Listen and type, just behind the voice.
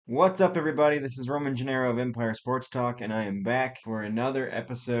What's up, everybody? This is Roman Gennaro of Empire Sports Talk, and I am back for another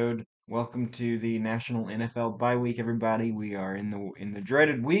episode. Welcome to the National NFL Bye Week, everybody. We are in the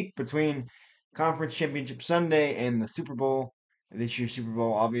dreaded week between Conference Championship Sunday and the Super Bowl. This year's Super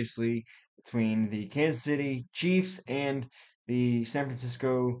Bowl, obviously, between the Kansas City Chiefs and the San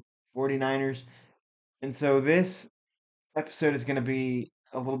Francisco 49ers. And so this episode is going to be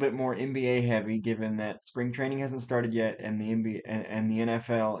a little bit more NBA heavy, given that spring training hasn't started yet, and the NBA and the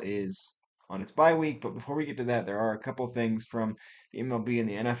NFL is on its bye week. But before we get to that, there are a couple things from the MLB and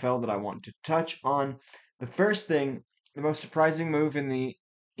the NFL that I want to touch on. The first thing, the most surprising move in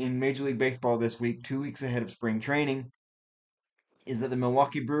Major League Baseball this week, 2 weeks ahead of spring training, is that the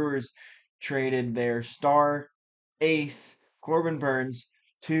Milwaukee Brewers traded their star ace Corbin Burns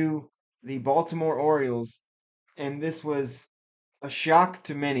to the Baltimore Orioles, and this was a shock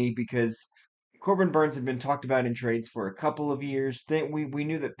to many because Corbin Burns had been talked about in trades for a couple of years. We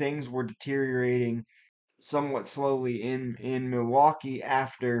knew that things were deteriorating somewhat slowly in Milwaukee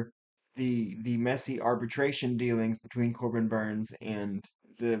after the messy arbitration dealings between Corbin Burns and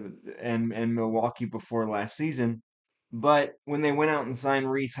and Milwaukee before last season. But when they went out and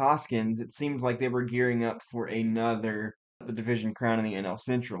signed Reese Hoskins, it seemed like they were gearing up for another the division crown in the NL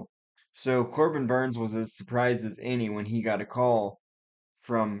Central. So Corbin Burns was as surprised as any when he got a call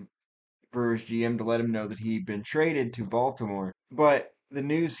from Brewers GM to let him know that he'd been traded to Baltimore. But the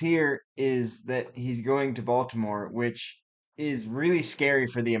news here is that he's going to Baltimore, which is really scary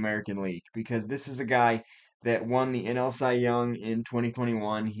for the American League because this is a guy that won the NL Cy Young in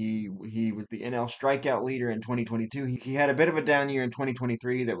 2021. He was the NL strikeout leader in 2022. He had a bit of a down year in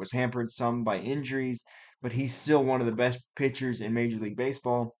 2023 that was hampered some by injuries, but he's still one of the best pitchers in Major League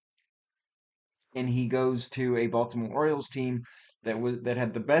Baseball, and he goes to a Baltimore Orioles team that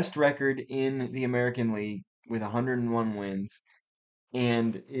had the best record in the American League with 101 wins,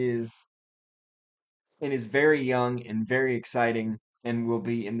 and is very young and very exciting and will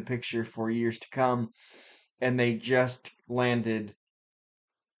be in the picture for years to come. And they just landed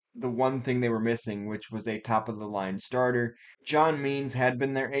the one thing they were missing, which was a top of the line starter. John Means had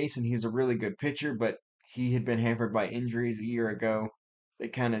been their ace, and he's a really good pitcher, but he had been hampered by injuries a year ago. They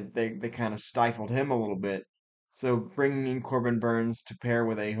kind of stifled him a little bit. So bringing in Corbin Burns to pair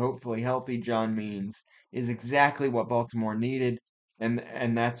with a hopefully healthy John Means is exactly what Baltimore needed,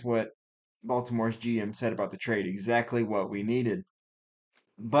 and that's what Baltimore's GM said about the trade, exactly what we needed.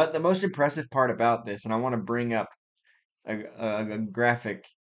 But the most impressive part about this, and I want to bring up a graphic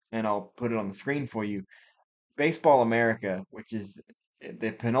and I'll put it on the screen for you. Baseball America, which is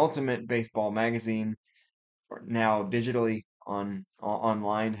the penultimate baseball magazine, now digitally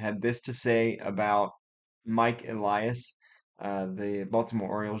online, had this to say about Mike Elias, the Baltimore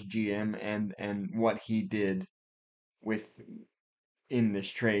Orioles GM, and what he did with in this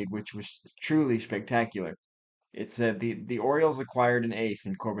trade, which was truly spectacular. It said the Orioles acquired an ace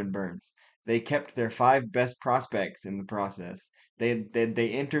in Corbin Burns. They kept their five best prospects in the process. They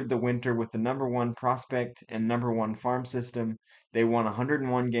entered the winter with the number one prospect and number one farm system. They won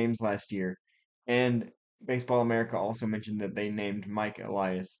 101 games last year. And Baseball America also mentioned that they named Mike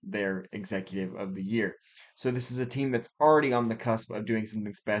Elias their executive of the year. So this is a team that's already on the cusp of doing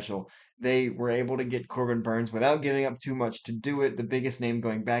something special. They were able to get Corbin Burns without giving up too much to do it. The biggest name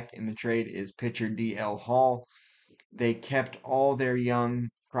going back in the trade is pitcher DL Hall. They kept all their young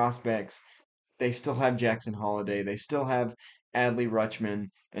prospects. They still have Jackson Holliday. They still have Adley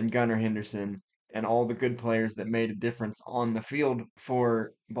Rutschman and Gunnar Henderson and all the good players that made a difference on the field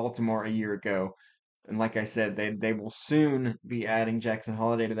for Baltimore a year ago. And like I said, they will soon be adding Jackson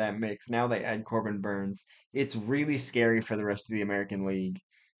Holliday to that mix. Now they add Corbin Burns. It's really scary for the rest of the American League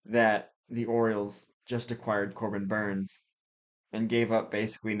that the Orioles just acquired Corbin Burns and gave up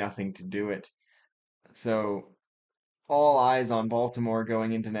basically nothing to do it. So all eyes on Baltimore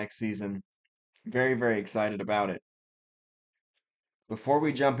going into next season. Very, very excited about it. Before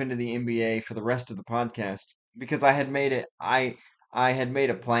we jump into the NBA for the rest of the podcast, because I had made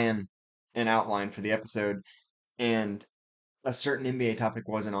a plan, an outline for the episode, and a certain NBA topic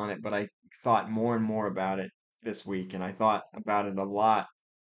wasn't on it, but I thought more and more about it this week, and I thought about it a lot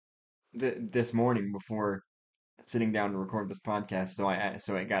this morning before sitting down to record this podcast,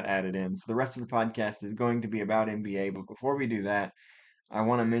 so it got added in. So the rest of the podcast is going to be about NBA, but before we do that, I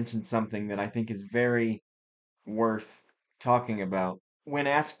want to mention something that I think is very worth talking about. When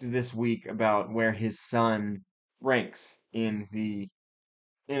asked this week about where his son ranks in the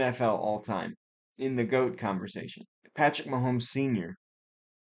NFL all time, in the GOAT conversation, Patrick Mahomes Sr.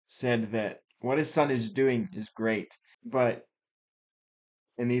 said that what his son is doing is great, but,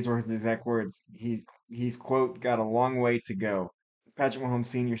 and these were his exact words, he's quote, got a long way to go. Patrick Mahomes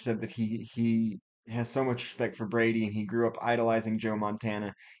Sr. said that he has so much respect for Brady and he grew up idolizing Joe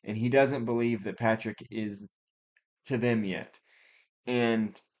Montana and he doesn't believe that Patrick is to them yet.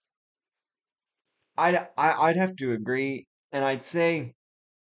 And I'd have to agree, and I'd say,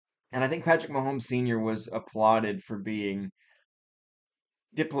 and I think Patrick Mahomes Sr. was applauded for being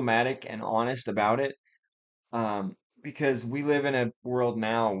diplomatic and honest about it. Um, because we live in a world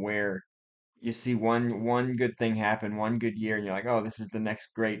now where you see one good thing happen, one good year, and you're like, oh, this is the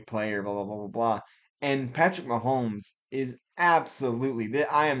next great player, blah blah blah blah blah. And Patrick Mahomes is absolutely.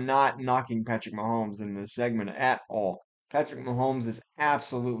 I am not knocking Patrick Mahomes in this segment at all. Patrick Mahomes is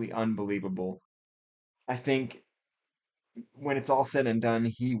absolutely unbelievable. I think when it's all said and done,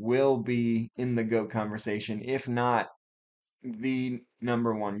 he will be in the GOAT conversation, if not the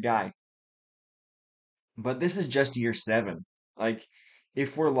number one guy. But this is just year seven. Like,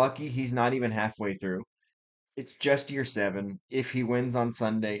 if we're lucky, he's not even halfway through. It's just year seven. If he wins on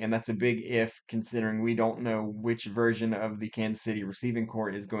Sunday, and that's a big if, considering we don't know which version of the Kansas City receiving corps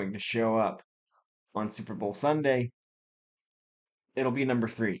is going to show up on Super Bowl Sunday, it'll be number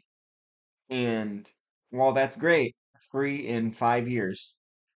three. And while that's great, three in 5 years,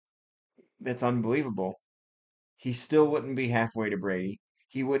 that's unbelievable. He still wouldn't be halfway to Brady.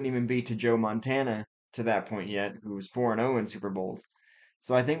 He wouldn't even be to Joe Montana to that point yet, who's 4 and 0 in Super Bowls.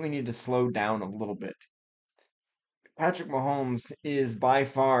 So I think we need to slow down a little bit. Patrick Mahomes is by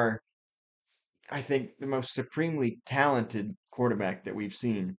far, I think, the most supremely talented quarterback that we've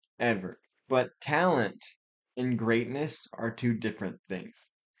seen ever. But talent and greatness are two different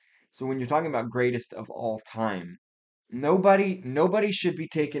things. So when you're talking about greatest of all time, nobody should be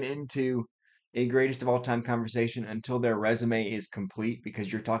taken into a greatest of all time conversation until their resume is complete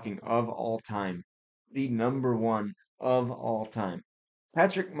because you're talking of all time, the number one of all time.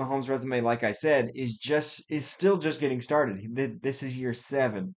 Patrick Mahomes' resume, like I said, is still just getting started. This is year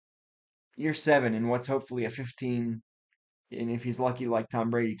seven in what's hopefully a 15, and if he's lucky, like Tom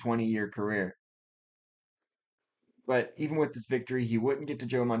Brady, 20-year career. But even with this victory, he wouldn't get to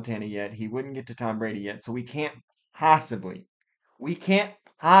Joe Montana yet. He wouldn't get to Tom Brady yet. So possibly, we can't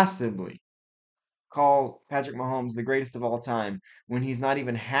possibly call Patrick Mahomes the greatest of all time when he's not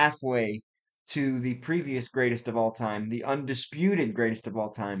even halfway to the previous greatest of all time, the undisputed greatest of all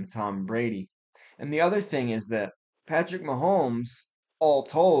time, Tom Brady. And the other thing is that Patrick Mahomes, all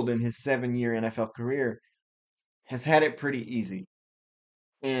told in his 7 year NFL career, has had it pretty easy.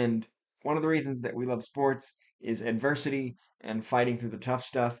 And one of the reasons that we love sports is adversity and fighting through the tough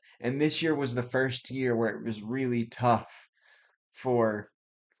stuff. And this year was the first year where it was really tough for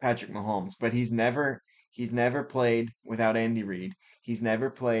Patrick Mahomes, but he's never played without Andy Reid. He's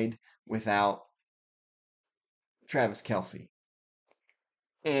never played without Travis Kelce.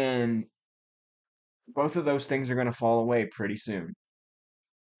 And both of those things are going to fall away pretty soon.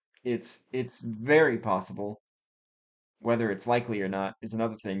 It's very possible, whether it's likely or not is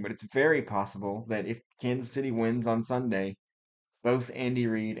another thing, but it's very possible that if Kansas City wins on Sunday, both Andy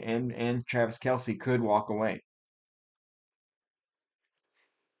Reid and Travis Kelce could walk away.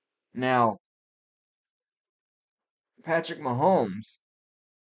 Now, Patrick Mahomes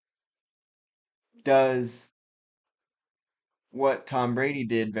does what Tom Brady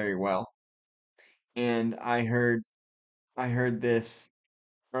did very well. And I heard this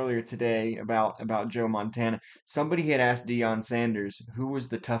earlier today about Joe Montana. Somebody had asked Deion Sanders who was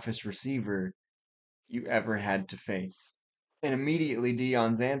the toughest receiver you ever had to face. And immediately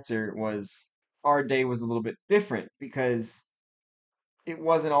Deion's answer was our day was a little bit different because it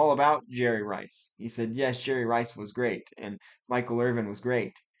wasn't all about Jerry Rice. He said, yes, Jerry Rice was great and Michael Irvin was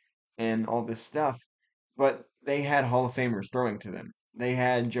great and all this stuff, but they had Hall of Famers throwing to them. They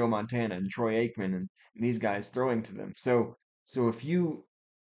had Joe Montana and Troy Aikman and these guys throwing to them. So if you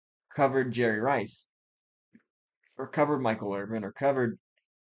covered Jerry Rice or covered Michael Irvin or covered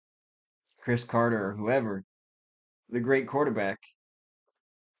Chris Carter or whoever, the great quarterback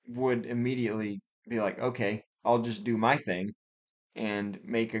would immediately be like, okay, I'll just do my thing and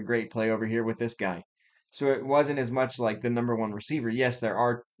make a great play over here with this guy. So it wasn't as much like the number one receiver. Yes, there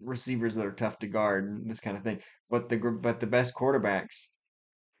are receivers that are tough to guard and this kind of thing, but the best quarterbacks,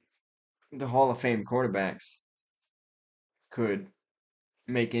 the Hall of Fame quarterbacks, could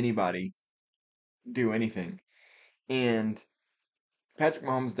make anybody do anything. And Patrick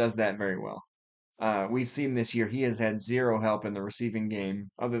Mahomes does that very well. We've seen this year he has had zero help in the receiving game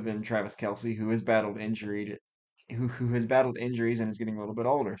other than Travis Kelce, who has battled injuries and is getting a little bit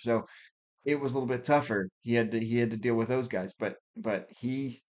older. So it was a little bit tougher. He had to deal with those guys, but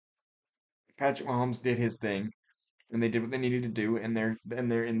Patrick Mahomes did his thing, and they did what they needed to do, and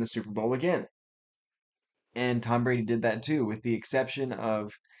they're in the Super Bowl again. And Tom Brady did that too, with the exception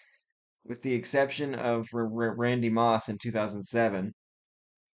of Randy Moss in 2007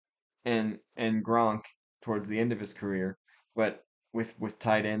 and Gronk towards the end of his career. But with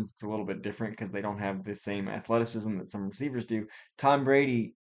tight ends, it's a little bit different because they don't have the same athleticism that some receivers do. Tom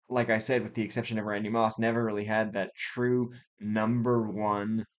Brady, like I said, with the exception of Randy Moss, never really had that true number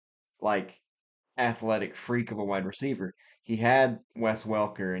one like athletic freak of a wide receiver. He had Wes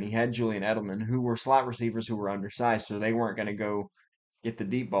Welker and he had Julian Edelman, who were slot receivers who were undersized, so they weren't going to go get the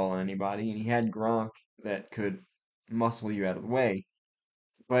deep ball on anybody. And he had Gronk that could muscle you out of the way.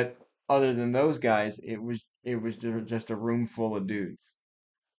 But other than those guys, it was just a room full of dudes.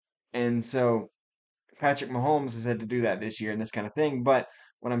 And so Patrick Mahomes has had to do that this year and this kind of thing. But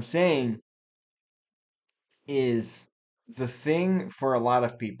what I'm saying is the thing for a lot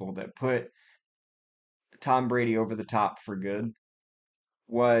of people that put Tom Brady over the top for good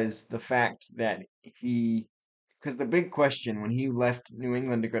was the fact that because the big question when he left New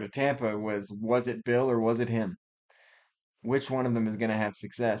England to go to Tampa was it Bill or was it him? Which one of them is going to have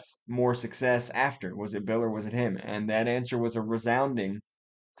more success after? Was it Bill or was it him? And that answer was a resounding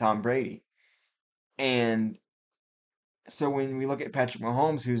Tom Brady. And so when we look at Patrick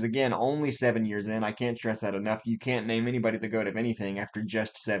Mahomes, who's again only 7 years in, I can't stress that enough. You can't name anybody the GOAT of anything after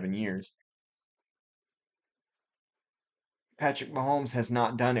just 7 years. Patrick Mahomes has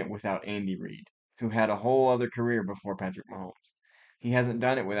not done it without Andy Reid, who had a whole other career before Patrick Mahomes. He hasn't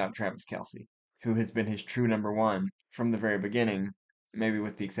done it without Travis Kelce, who has been his true number one from the very beginning, maybe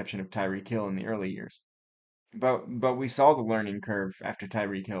with the exception of Tyreek Hill in the early years. But we saw the learning curve after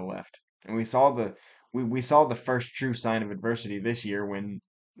Tyreek Hill left, and we saw the first true sign of adversity this year when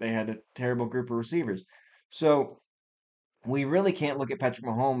they had a terrible group of receivers. So we really can't look at Patrick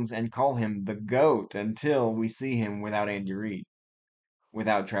Mahomes and call him the GOAT until we see him without Andy Reid,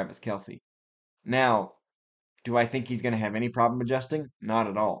 without Travis Kelce. Now, do I think he's going to have any problem adjusting? Not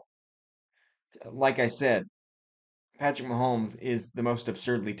at all. Like I said, Patrick Mahomes is the most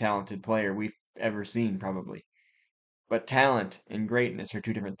absurdly talented player we've ever seen, probably. But talent and greatness are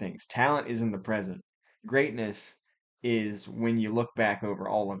two different things. Talent is in the present. Greatness is when you look back over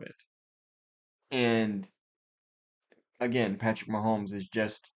all of it. And again, Patrick Mahomes is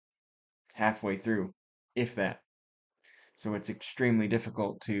just halfway through, if that. So it's extremely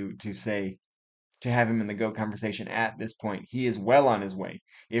difficult to have him in the GOAT conversation at this point. He is well on his way.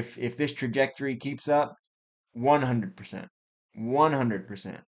 If this trajectory keeps up, 100%.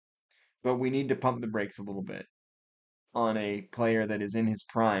 100%. But we need to pump the brakes a little bit on a player that is in his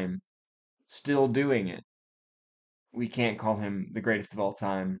prime, still doing it. We can't call him the greatest of all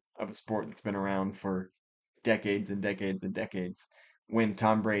time of a sport that's been around for decades and decades and decades when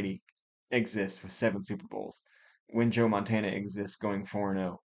Tom Brady exists with 7 Super Bowls, when Joe Montana exists going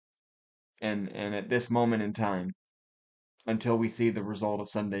 4-0. And at this moment in time, until we see the result of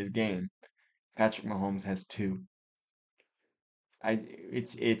Sunday's game, Patrick Mahomes has two.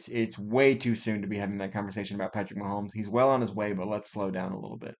 It's way too soon to be having that conversation about Patrick Mahomes. He's well on his way, but let's slow down a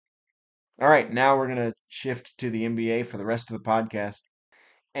little bit. All right, now we're gonna shift to the NBA for the rest of the podcast.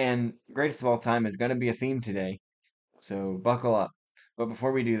 And greatest of all time is gonna be a theme today, so buckle up. But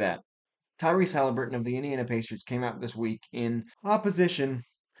before we do that, Tyrese Halliburton of the Indiana Pacers came out this week in opposition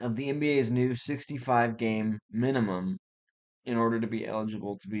of the NBA's new 65 game minimum in order to be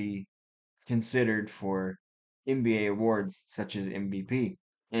eligible to be considered for NBA awards such as MVP,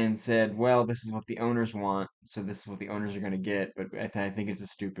 and said, well, this is what the owners want, so this is what the owners are going to get, but I think it's a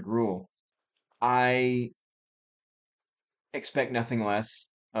stupid rule. I expect nothing less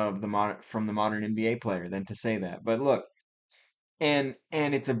of from the modern NBA player than to say that. But look, and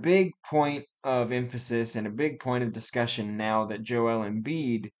it's a big point of emphasis and a big point of discussion now that Joel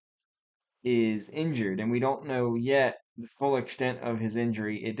Embiid is injured, and we don't know yet the full extent of his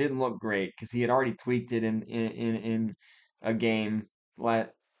injury. It didn't look great because he had already tweaked it in a game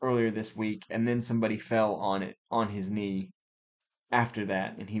earlier this week, and then somebody fell on it on his knee after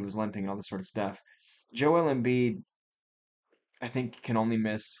that, and he was limping and all this sort of stuff. Joel Embiid, I think, can only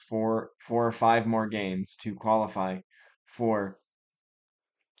miss four or five more games to qualify for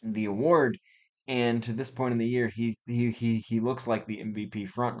the award. And to this point in the year, he looks like the MVP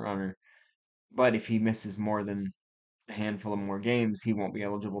front runner. But if he misses more than a handful of more games, he won't be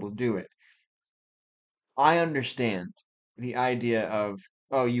eligible to do it. I understand the idea of,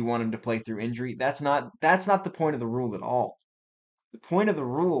 oh, you want him to play through injury. That's not the point of the rule at all. The point of the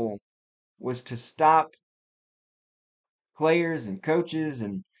rule was to stop players and coaches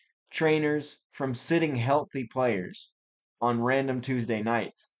and trainers from sitting healthy players on random Tuesday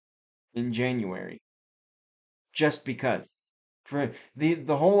nights in January just because. For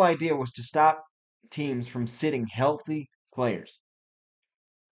the whole idea was to stop teams from sitting healthy players.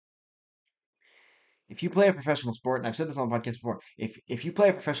 If you play a professional sport, and I've said this on the podcast before, if you play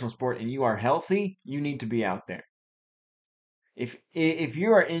a professional sport and you are healthy, you need to be out there. If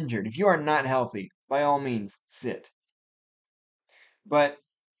you are injured, if you are not healthy, by all means, sit. But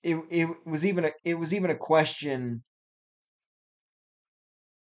it was even a question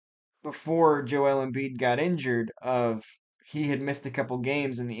before Joel Embiid got injured of he had missed a couple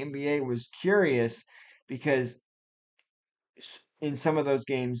games, and the NBA was curious because in some of those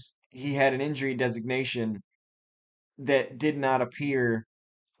games he had an injury designation that did not appear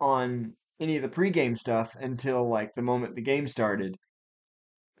on any of the pregame stuff until like the moment the game started.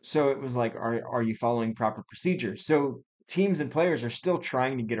 So it was like, are you following proper procedures? So teams and players are still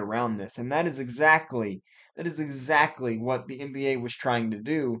trying to get around this, and that is exactly what the NBA was trying to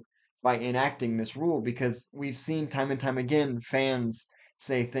do by enacting this rule because we've seen time and time again fans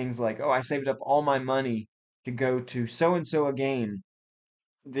say things like, "Oh, I saved up all my money to go to so and so a game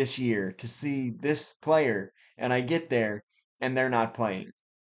this year to see this player, and I get there and they're not playing."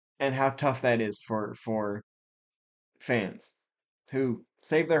 And how tough that is for fans who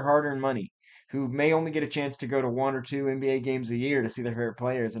save their hard-earned money, who may only get a chance to go to one or two NBA games a year to see their favorite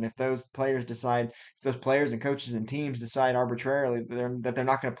players. And if those players and coaches and teams decide arbitrarily that they're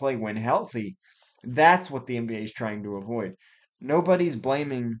not going to play when healthy, that's what the NBA is trying to avoid. Nobody's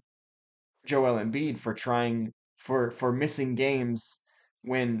blaming Joel Embiid for trying for missing games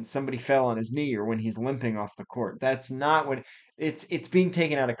when somebody fell on his knee or when he's limping off the court. That's not what it's being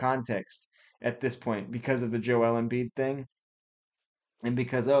taken out of context at this point because of the Joel Embiid thing and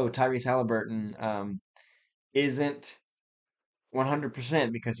because Tyrese Halliburton isn't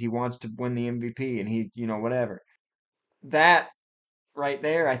 100% because he wants to win the MVP and he whatever. That right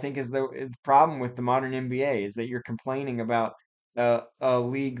there I think is the problem with the modern NBA is that you're complaining about a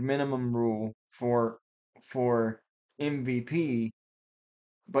league minimum rule for MVP,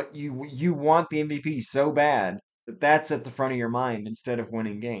 but you want the MVP so bad that that's at the front of your mind instead of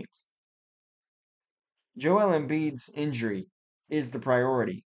winning games. Joel Embiid's injury is the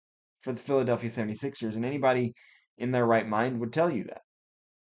priority for the Philadelphia 76ers, and anybody in their right mind would tell you that.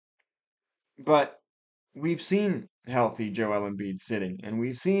 But we've seen healthy Joel Embiid sitting, and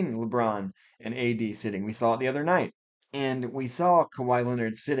we've seen LeBron and AD sitting. We saw it the other night. And we saw Kawhi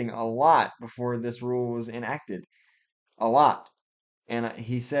Leonard sitting a lot before this rule was enacted. A lot. And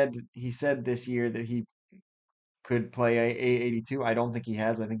he said this year that he could play a 82. I don't think he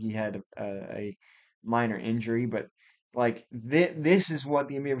has. I think he had a minor injury, but like this is what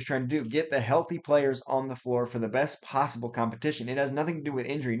the NBA was trying to do: get the healthy players on the floor for the best possible competition. It has nothing to do with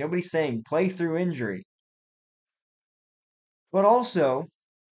injury. Nobody's saying play through injury, but also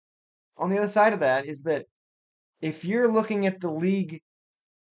on the other side of that is that if you're looking at the league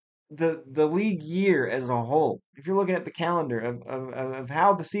year as a whole, if you're looking at the calendar of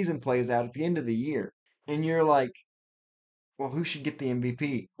how the season plays out at the end of the year, and you're like, well, who should get the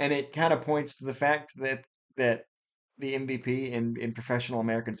MVP? And it kind of points to the fact that the MVP in professional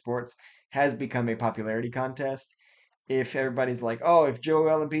American sports has become a popularity contest. If everybody's like, oh, if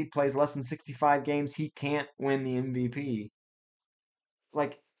Joel Embiid plays less than 65 games, he can't win the MVP. It's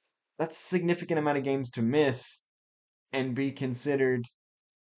like that's a significant amount of games to miss and be considered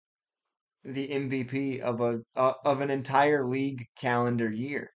the MVP of an entire league calendar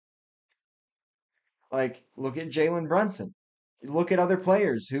year. Like, look at Jalen Brunson. Look at other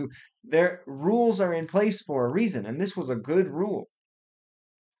players who their rules are in place for a reason, and this was a good rule.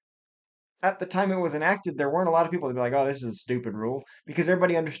 At the time it was enacted, there weren't a lot of people that be like, "Oh, this is a stupid rule," because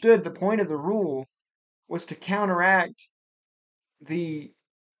everybody understood the point of the rule was to counteract the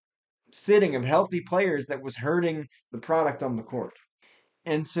sitting of healthy players that was hurting the product on the court.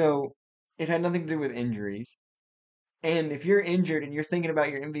 And so it had nothing to do with injuries. And if you're injured and you're thinking about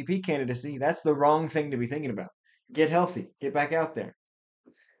your MVP candidacy, that's the wrong thing to be thinking about. Get healthy, get back out there.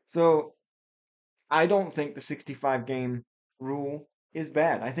 So I don't think the 65 game rule is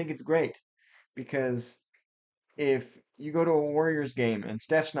bad. I think it's great because if you go to a Warriors game and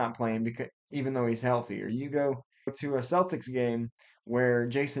Steph's not playing because even though he's healthy, or you go to a Celtics game where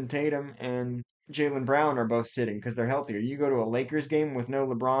Jason Tatum and Jalen Brown are both sitting because they're healthy, or you go to a Lakers game with no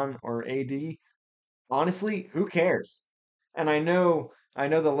LeBron or AD, honestly, who cares? And I know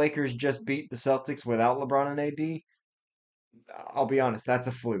the Lakers just beat the Celtics without LeBron and AD. I'll be honest, that's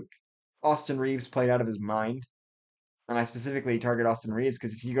a fluke. Austin Reeves played out of his mind. And I specifically target Austin Reeves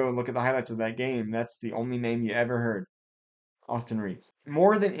because if you go and look at the highlights of that game, that's the only name you ever heard. Austin Reeves.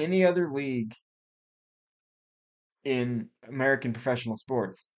 More than any other league in American professional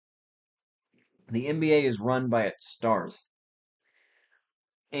sports, the NBA is run by its stars.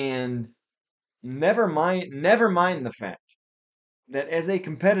 And Never mind the fact that as a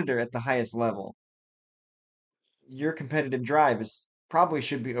competitor at the highest level, your competitive drive is probably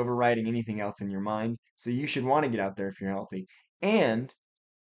should be overriding anything else in your mind. So you should want to get out there if you're healthy. And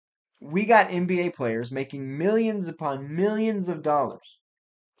we got NBA players making millions upon millions of dollars.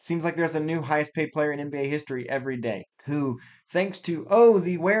 Seems like there's a new highest paid player in NBA history every day who, thanks to,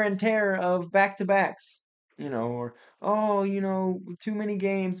 the wear and tear of back to backs, or, too many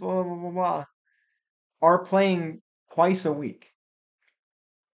games, blah, blah, blah, blah, are playing twice a week.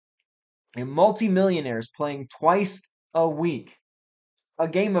 And multimillionaires playing twice a week a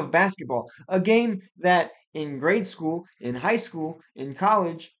game of basketball, a game that in grade school, in high school, in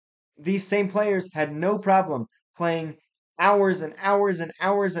college, these same players had no problem playing hours and hours and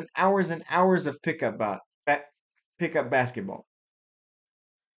hours and hours and hours of pickup basketball.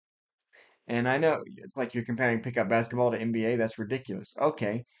 And I know it's like you're comparing pickup basketball to NBA. That's ridiculous.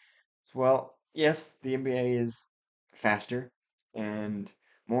 Okay. Well, yes, the NBA is faster and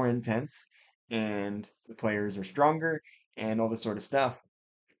more intense, and the players are stronger and all this sort of stuff.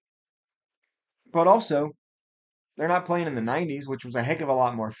 But also, they're not playing in the 90s, which was a heck of a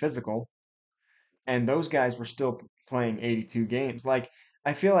lot more physical, and those guys were still playing 82 games. Like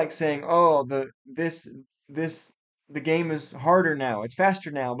I feel like saying, "Oh, this the game is harder now. It's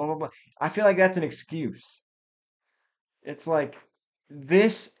faster now, blah blah blah." I feel like that's an excuse. It's like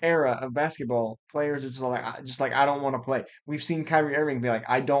this era of basketball players are just like I don't want to play. We've seen Kyrie Irving be like,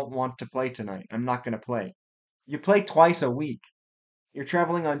 "I don't want to play tonight. I'm not going to play." You play twice a week. You're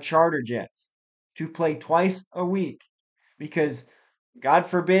traveling on charter jets to play twice a week because God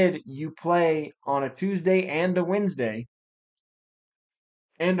forbid you play on a Tuesday and a Wednesday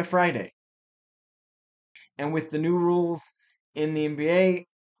and a Friday. And with the new rules in the NBA,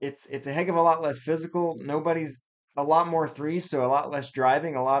 it's a heck of a lot less physical. Nobody's a lot more threes, so a lot less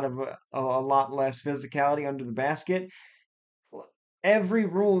driving, a lot less physicality under the basket. Every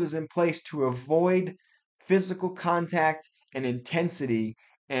rule is in place to avoid physical contact and intensity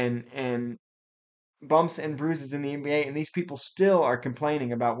and bumps and bruises in the NBA, and these people still are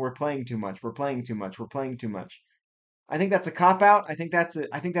complaining about we're playing too much, we're playing too much, we're playing too much. I think that's a cop out. I think that's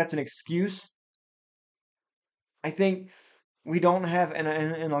an excuse. I think we don't have, and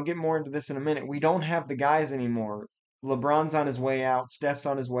I'll get more into this in a minute. We don't have the guys anymore. LeBron's on his way out. Steph's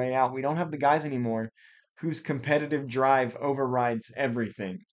on his way out. We don't have the guys anymore whose competitive drive overrides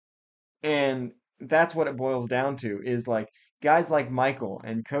everything. And that's what it boils down to is like guys like Michael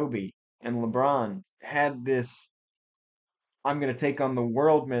and Kobe and LeBron had this I'm going to take on the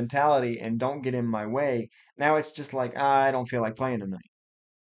world mentality and don't get in my way. Now it's just like, I don't feel like playing tonight.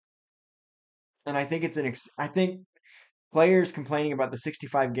 And I think players complaining about the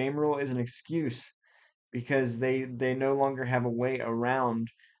 65 game rule is an excuse because they no longer have a way around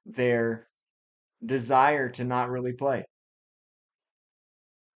their desire to not really play.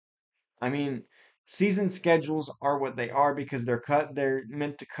 I mean, season schedules are what they are because they're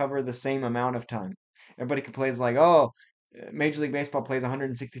meant to cover the same amount of time. Everybody complains like, "Oh, Major League Baseball plays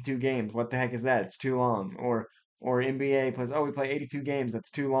 162 games. What the heck is that? It's too long." Or NBA plays, "Oh, we play 82 games. That's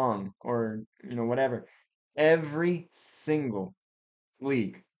too long." Or, whatever. Every single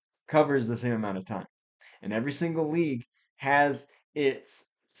league covers the same amount of time. And every single league has its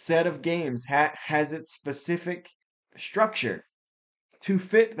set of games, has its specific structure to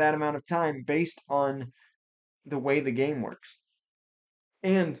fit that amount of time based on the way the game works.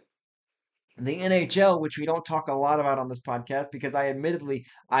 And the NHL, which we don't talk a lot about on this podcast because I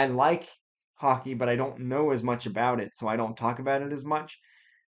like hockey, but I don't know as much about it, so I don't talk about it as much,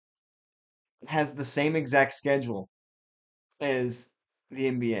 has the same exact schedule as the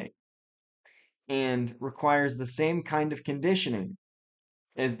NBA and requires the same kind of conditioning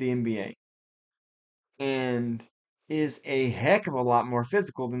as the NBA and is a heck of a lot more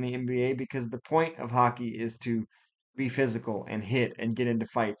physical than the NBA because the point of hockey is to be physical and hit and get into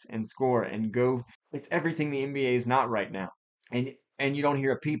fights and score and go. It's everything the NBA is not right now. And you don't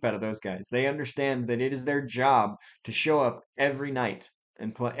hear a peep out of those guys. They understand that it is their job to show up every night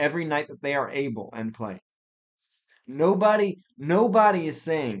and play every night that they are able and play. Nobody is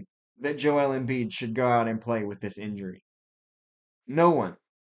saying that Joel Embiid should go out and play with this injury. No one.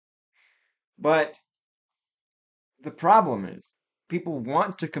 But the problem is people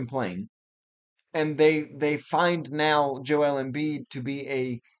want to complain and they find now Joel Embiid to be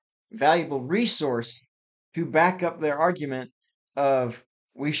a valuable resource to back up their argument of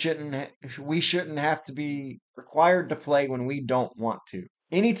we shouldn't have to be required to play when we don't want to.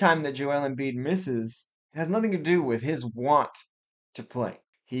 Anytime that Joel Embiid misses has nothing to do with his want to play.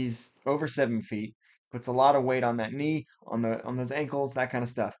 He's over 7 feet, puts a lot of weight on that knee, on those ankles, that kind of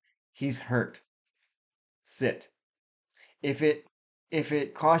stuff. He's hurt. sit. If it if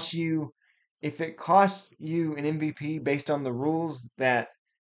it costs you if it costs you an MVP based on the rules that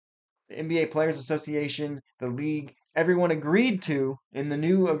the NBA Players Association, the league, everyone agreed to in the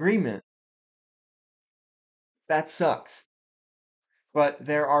new agreement, that sucks. But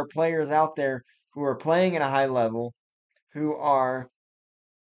there are players out there who are playing at a high level, who are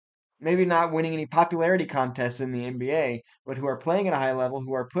maybe not winning any popularity contests in the NBA, but who are playing at a high level,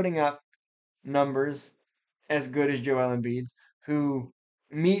 who are putting up numbers as good as Joel Embiid's, who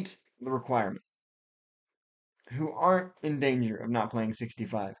meet the requirement, who aren't in danger of not playing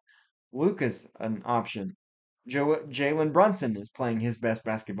 65. Luka's an option. Jalen Brunson is playing his best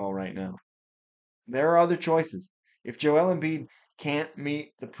basketball right now. There are other choices. If Joel Embiid can't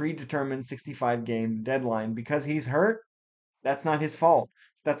meet the predetermined 65 game deadline because he's hurt, that's not his fault.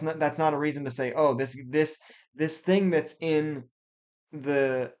 That's not a reason to say, "Oh, this thing that's in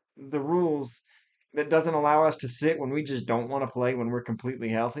the rules that doesn't allow us to sit when we just don't want to play when we're completely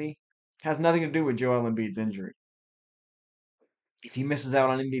healthy has nothing to do with Joel Embiid's injury. If he misses out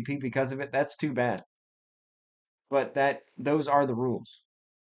on MVP because of it, that's too bad. But that those are the rules.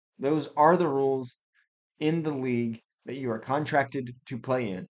 Those are the rules in the league that you are contracted to play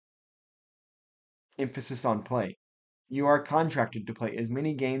in. Emphasis on play. You are contracted to play as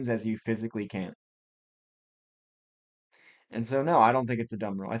many games as you physically can. And so, no, I don't think it's a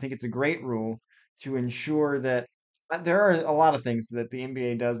dumb rule. I think it's a great rule to ensure that there are a lot of things that the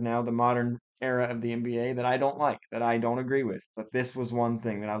NBA does now, the modern era of the NBA, that I don't like, that I don't agree with. But this was one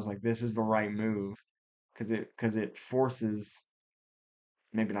thing that I was like, this is the right move because it forces,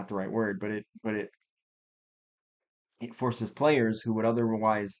 maybe not the right word, but it forces players who would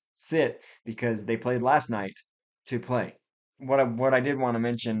otherwise sit because they played last night to play. What I did want to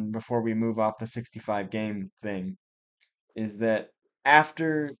mention before we move off the 65 game thing is that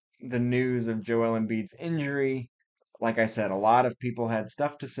after the news of Joel Embiid's injury, like I said, a lot of people had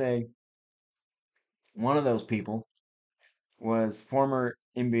stuff to say. One of those people was former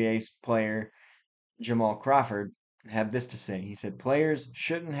NBA player Jamal Crawford, had this to say. He said, players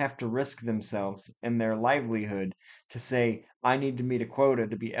shouldn't have to risk themselves and their livelihood to say, I need to meet a quota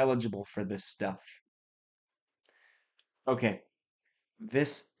to be eligible for this stuff. Okay,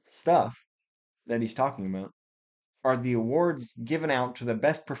 this stuff that he's talking about are the awards given out to the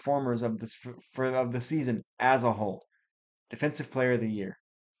best performers of this of the season as a whole. Defensive Player of the Year,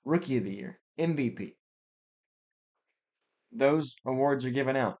 Rookie of the Year, MVP. Those awards are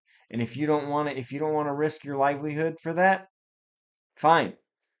given out. And if you don't want to risk your livelihood for that, fine.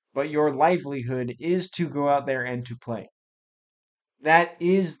 But your livelihood is to go out there and to play. That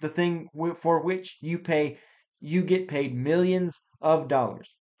is the thing for which you get paid millions of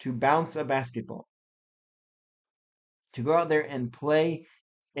dollars to bounce a basketball, to go out there and play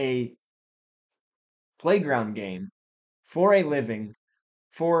a playground game for a living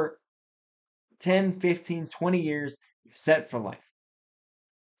for 10, 15, 20 years set for life.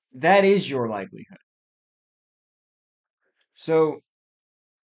 That is your livelihood. So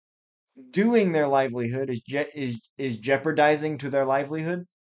doing their livelihood is jeopardizing to their livelihood.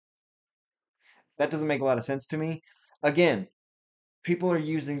 That doesn't make a lot of sense to me. Again, people are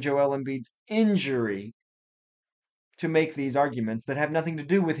using Joel Embiid's injury to make these arguments that have nothing to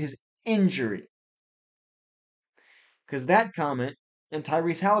do with his injury. Because that comment and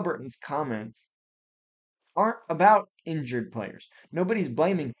Tyrese Halliburton's comments aren't about injured players. Nobody's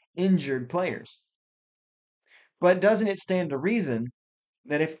blaming injured players. But doesn't it stand to reason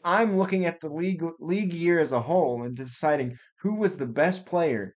that if I'm looking at the league year as a whole and deciding who was the best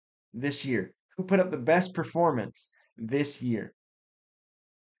player this year, who put up the best performance this year,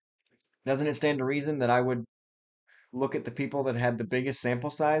 doesn't it stand to reason that I would look at the people that had the biggest sample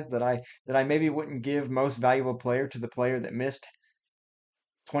size that I maybe wouldn't give most valuable player to the player that missed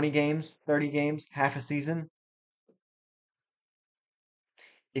 20 games, 30 games, half a season?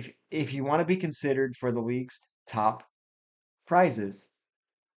 If you want to be considered for the league's top prizes,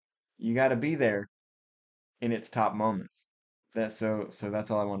 you got to be there in its top moments. So that's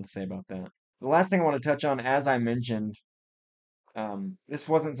all I wanted to say about that. The last thing I want to touch on, as I mentioned, this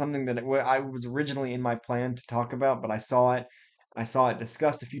wasn't something that I was originally in my plan to talk about, but I saw it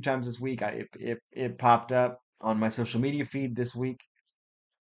discussed a few times this week. It popped up on my social media feed this week,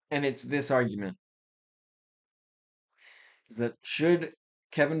 and it's this argument is that should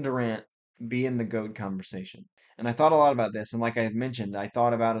Kevin Durant be in the GOAT conversation? And I thought a lot about this, and like I have mentioned, I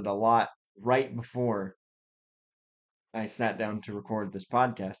thought about it a lot right before I sat down to record this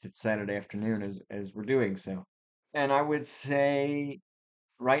podcast. It's Saturday afternoon as we're doing so. And I would say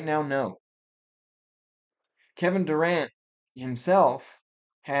right now, no. Kevin Durant himself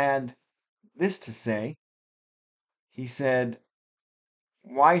had this to say. He said,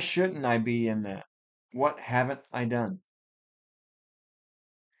 "Why shouldn't I be in that? What haven't I done?"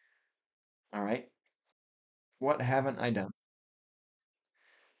 All right. What haven't I done?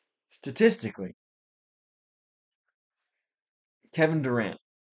 Statistically, Kevin Durant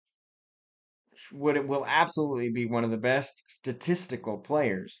will absolutely be one of the best statistical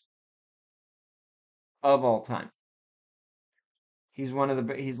players of all time. He's one of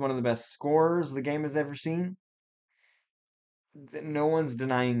the best scorers the game has ever seen. No one's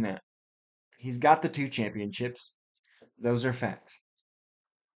denying that. He's got the two championships. Those are facts.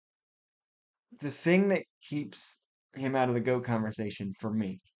 The thing that keeps him out of the GOAT conversation for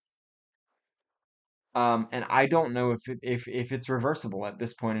me, and I don't know if it's reversible at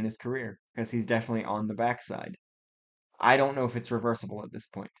this point in his career because he's definitely on the backside. I don't know if it's reversible at this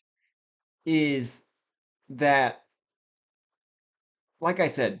point. Is that, like I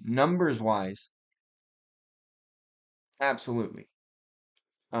said, numbers wise, absolutely.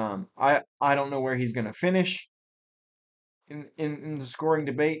 I don't know where he's gonna finish in the scoring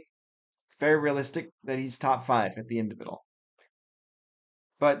debate. It's very realistic that he's top five at the end of it all.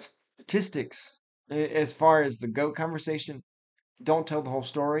 But statistics, as far as the GOAT conversation, don't tell the whole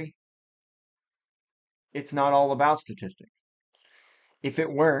story. It's not all about statistics. If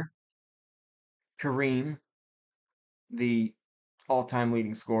it were, Kareem, the all-time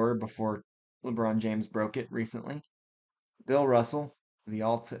leading scorer before LeBron James broke it recently, Bill Russell,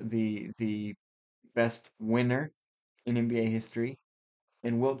 the best winner in NBA history,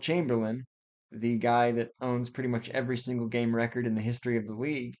 and Wilt Chamberlain, the guy that owns pretty much every single game record in the history of the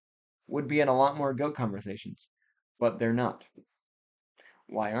league, would be in a lot more GOAT conversations. But they're not.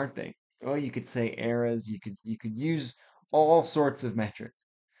 Why aren't they? Oh, you could say eras, you could use all sorts of metrics.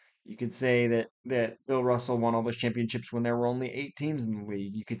 You could say that Bill Russell won all those championships when there were only 8 teams in the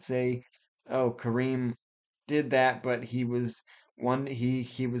league. You could say, oh, Kareem did that, but he was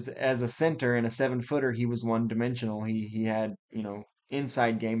as a center and a 7-footer, he was one dimensional. He had,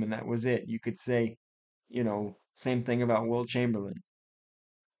 inside game and that was it. You could say, same thing about Will Chamberlain.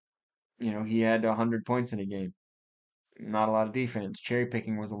 He had 100 points in a game. Not a lot of defense. Cherry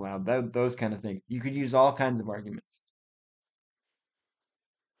picking was allowed. Those kind of things. You could use all kinds of arguments.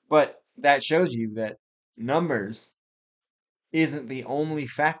 But that shows you that numbers isn't the only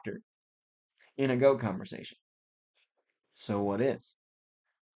factor in a GOAT conversation. So what is?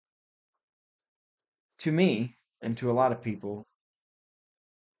 To me, and to a lot of people,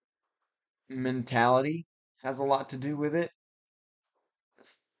 mentality has a lot to do with it.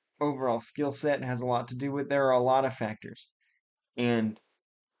 Overall skill set has a lot to do with it. There are a lot of factors. And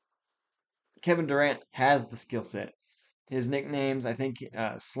Kevin Durant has the skill set. His nicknames, I think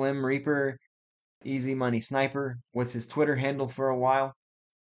Slim Reaper, Easy Money Sniper was his Twitter handle for a while.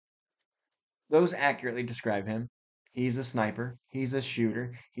 Those accurately describe him. He's a sniper, he's a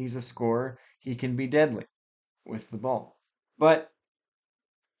shooter, he's a scorer, he can be deadly with the ball. But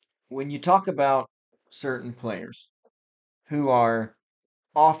when you talk about certain players who are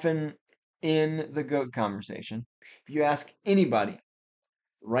often in the GOAT conversation, if you ask anybody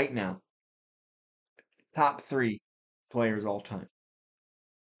right now, top three players all time,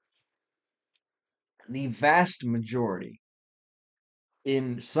 the vast majority,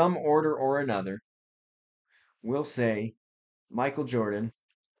 in some order or another, will say Michael Jordan,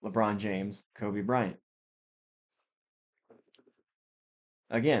 LeBron James, Kobe Bryant.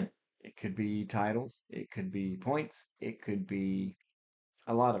 Again, it could be titles, it could be points, it could be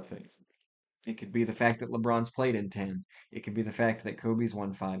a lot of things. It could be the fact that LeBron's played in 10. It could be the fact that Kobe's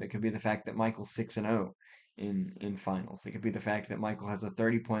won 5. It could be the fact that Michael's 6-0 in finals. It could be the fact that Michael has a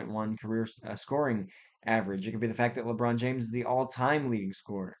 30.1 career scoring average. It could be the fact that LeBron James is the all-time leading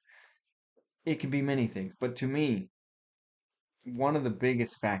scorer. It could be many things, but to me, one of the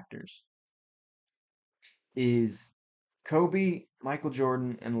biggest factors is Kobe, Michael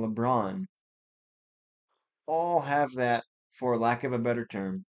Jordan, and LeBron all have that, for lack of a better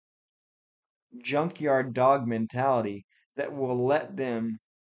term, junkyard dog mentality that will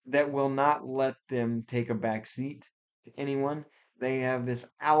not let them take a back seat to anyone. They have this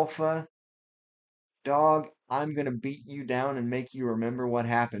alpha dog, I'm going to beat you down and make you remember what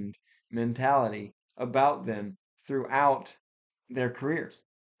happened mentality about them throughout their careers.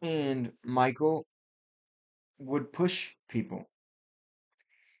 And Michael would push people,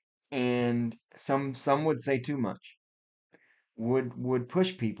 and some would say too much. Would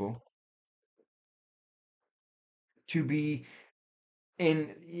push people to be.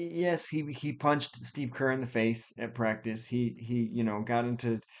 And yes, he punched Steve Kerr in the face at practice. He got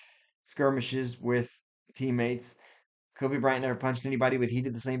into skirmishes with teammates. Kobe Bryant never punched anybody, but he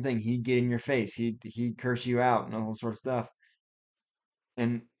did the same thing. He'd get in your face. He'd curse you out and all sort of stuff.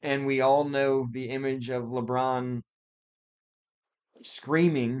 And we all know the image of LeBron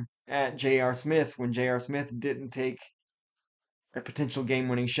screaming at J.R. Smith when J.R. Smith didn't take a potential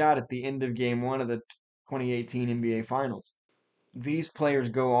game-winning shot at the end of Game 1 of the 2018 NBA Finals. These players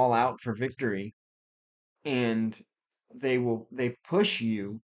go all out for victory, and they push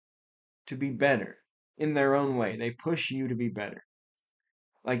you to be better in their own way. They push you to be better.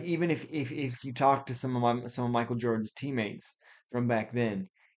 Like even if you talk to some of Michael Jordan's teammates from back then,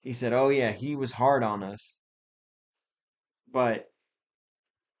 he said, "Oh yeah, he was hard on us, but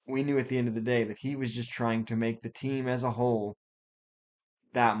we knew at the end of the day that he was just trying to make the team as a whole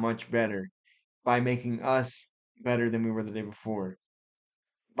that much better by making us better than we were the day before,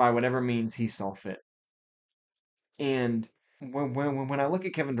 by whatever means he saw fit." And when I look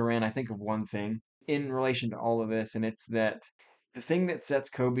at Kevin Durant, I think of one thing in relation to all of this, and it's that the thing that sets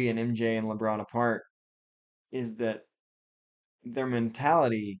Kobe and MJ and LeBron apart is that their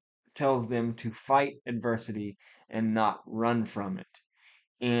mentality tells them to fight adversity and not run from it.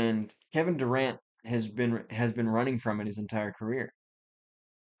 And Kevin Durant has been running from it his entire career.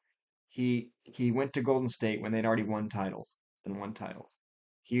 He went to Golden State when they'd already won titles.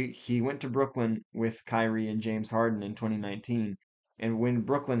 He went to Brooklyn with Kyrie and James Harden in 2019, and when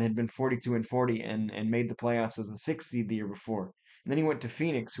Brooklyn had been 42 and 40 and made the playoffs as the sixth seed the year before. And then he went to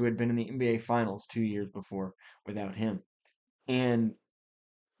Phoenix, who had been in the NBA Finals 2 years before without him. And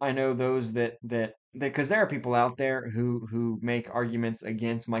I know those that because there are people out there who make arguments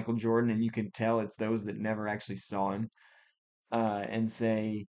against Michael Jordan, and you can tell it's those that never actually saw him, and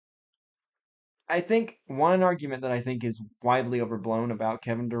say I think one argument that I think is widely overblown about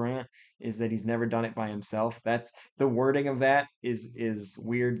Kevin Durant is that he's never done it by himself. That's the wording of that is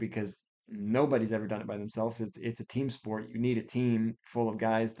weird because nobody's ever done it by themselves. It's a team sport. You need a team full of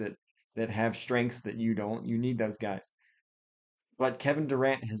guys that have strengths that you don't. You need those guys. But Kevin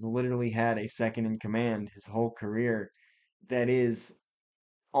Durant has literally had a second in command his whole career that is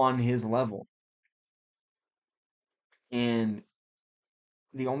on his level. And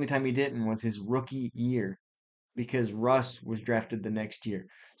the only time he didn't was his rookie year because Russ was drafted the next year.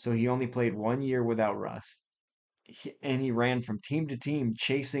 So he only played 1 year without Russ. And he ran from team to team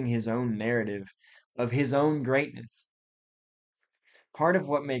chasing his own narrative of his own greatness. Part of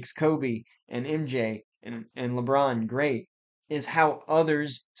what makes Kobe and MJ and LeBron great is how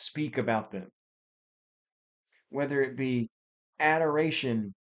others speak about them, whether it be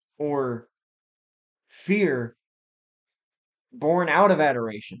adoration or fear born out of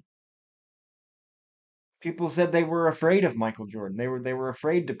adoration. People said they were afraid of Michael Jordan. They were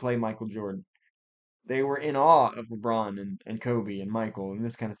afraid to play Michael Jordan. They were in awe of LeBron and Kobe and Michael and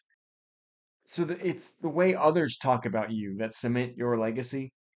this kind of thing. So it's the way others talk about you that cement your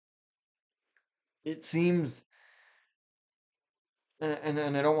legacy. It seems, and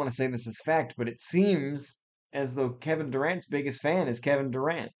I don't want to say this is fact, but it seems as though Kevin Durant's biggest fan is Kevin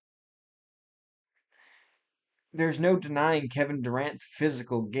Durant. There's no denying Kevin Durant's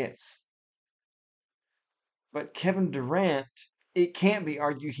physical gifts. But Kevin Durant, it can't be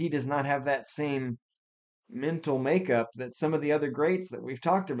argued he does not have that same mental makeup that some of the other greats that we've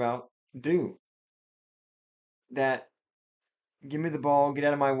talked about do. That give me the ball, get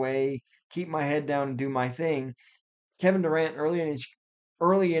out of my way, keep my head down and do my thing. Kevin Durant early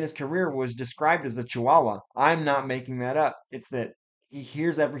in his career was described as a chihuahua. I'm not making that up. It's that he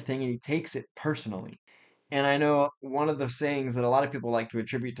hears everything and he takes it personally. And I know one of the sayings that a lot of people like to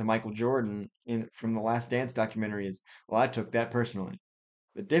attribute to Michael Jordan from the Last Dance documentary is, "Well, I took that personally."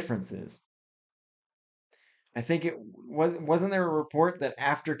 The difference is, I think wasn't there a report that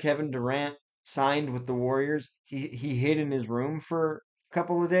after Kevin Durant signed with the Warriors, he hid in his room for a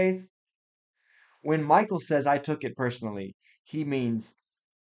couple of days? When Michael says I took it personally, he means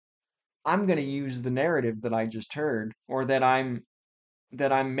I'm going to use the narrative that I just heard or that I'm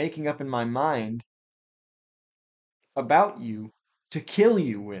making up in my mind about you to kill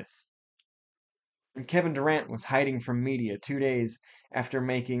you with. And Kevin Durant was hiding from media 2 days after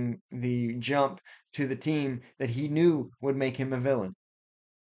making the jump to the team that he knew would make him a villain.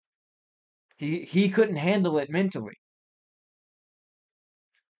 He couldn't handle it mentally.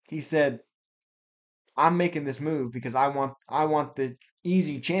 He said, "I'm making this move because I want the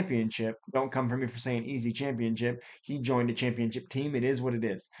easy championship. Don't come for me for saying easy championship. He joined a championship team. It is what it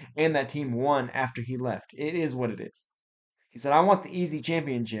is. And that team won after he left. It is what it is." He said, "I want the easy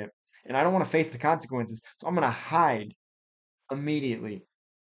championship and I don't want to face the consequences. So I'm going to hide immediately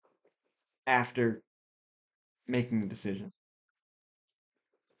after making the decision."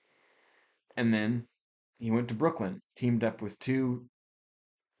 And then He went to Brooklyn, teamed up with two,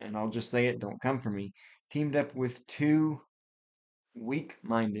 and I'll just say it, don't come for me, teamed up with two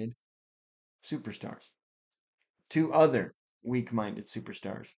weak-minded superstars. Two other weak-minded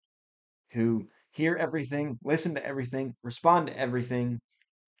superstars who hear everything, listen to everything, respond to everything,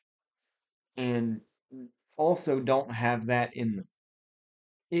 and also don't have that in them.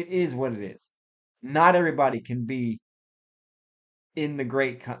 It is what it is. Not everybody can be in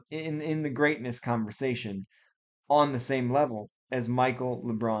the in the greatness conversation on the same level as Michael,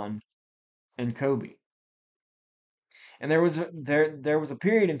 LeBron, and Kobe. And there was a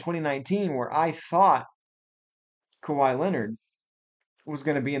period in 2019 where I thought Kawhi Leonard was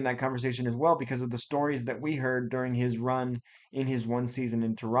going to be in that conversation as well because of the stories that we heard during his run in his one season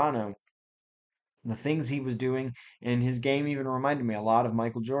in Toronto, the things he was doing, and his game even reminded me a lot of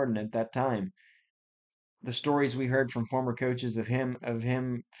Michael Jordan at that time. The stories we heard from former coaches of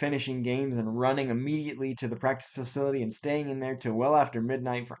him finishing games and running immediately to the practice facility and staying in there till well after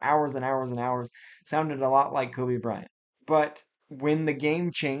midnight for hours and hours and hours sounded a lot like Kobe Bryant. But when the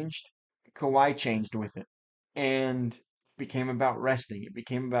game changed, Kawhi changed with it and became about resting. It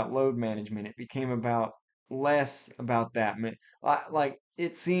became about load management. It became about less about that. Like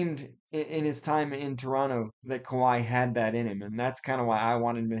it seemed in his time in Toronto that Kawhi had that in him, and that's kind of why I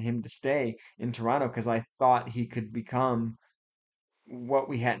wanted him to stay in Toronto because I thought he could become what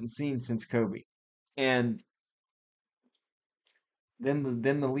we hadn't seen since Kobe. And then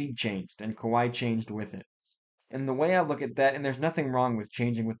the league changed, and Kawhi changed with it. And the way I look at that, and there's nothing wrong with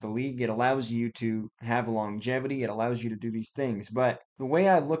changing with the league, it allows you to have longevity, it allows you to do these things. But the way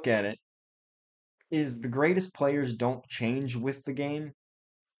I look at it is the greatest players don't change with the game,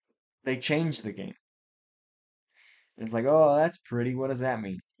 they change the game. And it's like, oh, that's pretty. What does that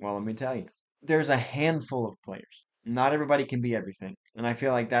mean? Well, let me tell you. There's a handful of players. Not everybody can be everything. And I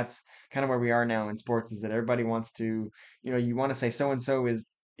feel like that's kind of where we are now in sports is that everybody wants to, you want to say so and so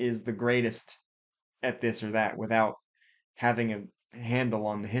is the greatest at this or that without having a handle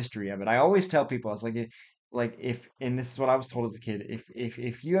on the history of it. I always tell people, I was like if, and this is what I was told as a kid,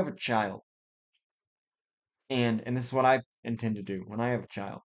 if you have a child, and this is what I intend to do when I have a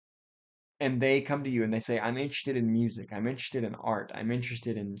child, and they come to you and they say, I'm interested in music, I'm interested in art, I'm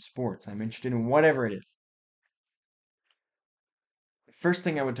interested in sports, I'm interested in whatever it is. The first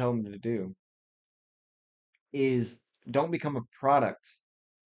thing I would tell them to do is don't become a product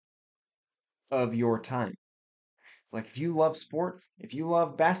of your time. It's like if you love sports, if you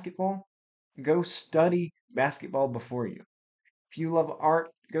love basketball, go study basketball before you. If you love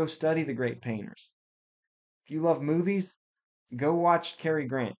art, go study the great painters. If you love movies, go watch Cary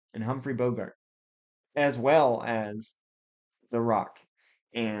Grant and Humphrey Bogart, as well as The Rock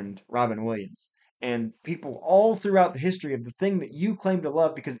and Robin Williams and people all throughout the history of the thing that you claim to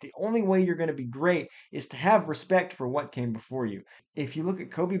love because the only way you're going to be great is to have respect for what came before you. If you look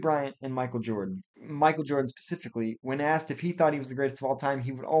at Kobe Bryant and Michael Jordan specifically, when asked if he thought he was the greatest of all time,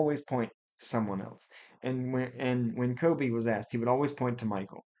 he would always point to someone else. And when Kobe was asked, he would always point to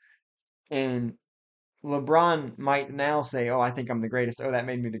Michael. And LeBron might now say, "Oh, I think I'm the greatest. Oh, that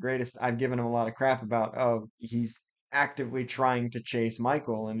made me the greatest." I've given him a lot of crap about, oh, he's actively trying to chase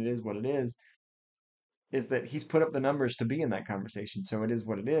Michael, and it is what it is that he's put up the numbers to be in that conversation. So it is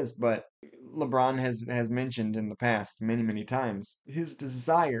what it is. But LeBron has mentioned in the past many, many times his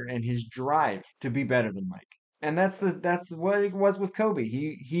desire and his drive to be better than Mike. And that's what it was with Kobe.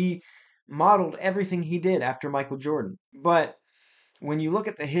 He modeled everything he did after Michael Jordan. But when you look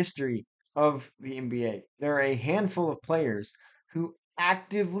at the history of the NBA, there are a handful of players who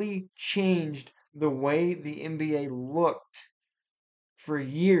actively changed the way the NBA looked for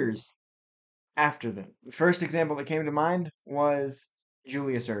years after them. The first example that came to mind was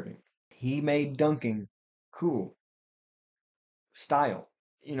Julius Erving. He made dunking cool, style.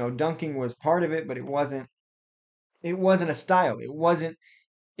 Dunking was part of it, but it wasn't a style. It wasn't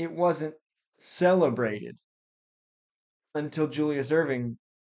celebrated until Julius Erving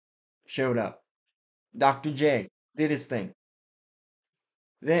showed up. Dr. J did his thing.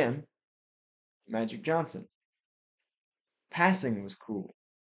 Then Magic Johnson. Passing was cool.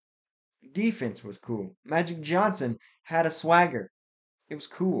 Defense was cool. Magic Johnson had a swagger. It was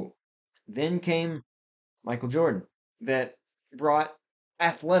cool. Then came Michael Jordan that brought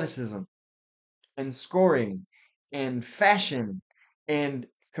athleticism and scoring and fashion and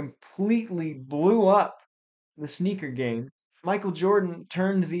completely blew up the sneaker game. Michael Jordan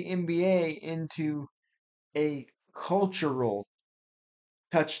turned the NBA into a cultural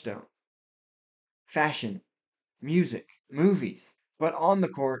touchstone. Fashion, music, movies. But on the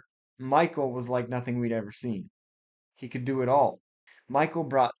court, Michael was like nothing we'd ever seen. He could do it all. Michael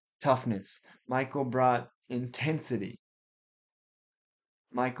brought toughness. Michael brought intensity.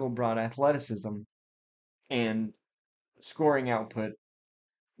 Michael brought athleticism and scoring output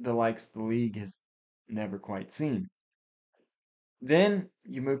the likes the league has never quite seen. Then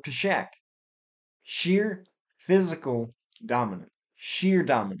you move to Shaq. Sheer physical dominance. Sheer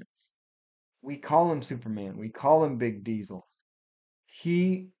dominance. We call him Superman. We call him Big Diesel.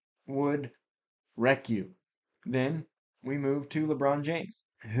 He would wreck you. Then we move to LeBron James,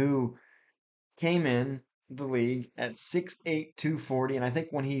 who came in the league at 6'8", 240, and I think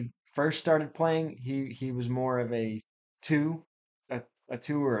when he first started playing, he was more of two, a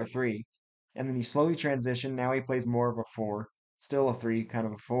two or a three, and then he slowly transitioned. Now he plays more of a four, still a three, kind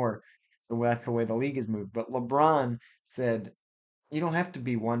of a four. That's the way the league has moved. But LeBron said, you don't have to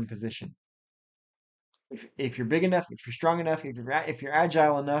be one position. If you're big enough, if you're strong enough, if you're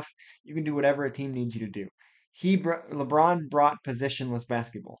agile enough, you can do whatever a team needs you to do. LeBron brought positionless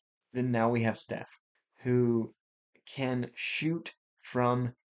basketball. Then now we have Steph, who can shoot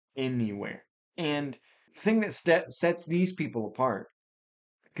from anywhere. And the thing that sets these people apart,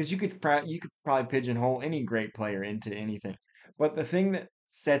 because you could probably pigeonhole any great player into anything, but the thing that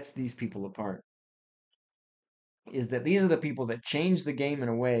sets these people apart is that these are the people that changed the game in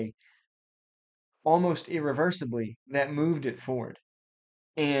a way almost irreversibly that moved it forward.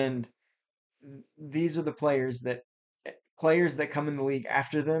 And these are the players that come in the league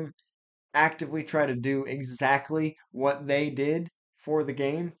after them actively try to do exactly what they did for the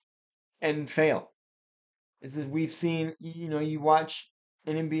game and fail. Is that we've seen, you watch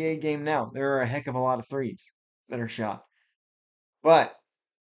an NBA game now, there are a heck of a lot of threes that are shot. But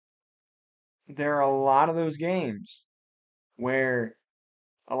there are a lot of those games where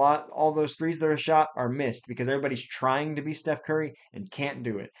all those threes that are shot are missed because everybody's trying to be Steph Curry and can't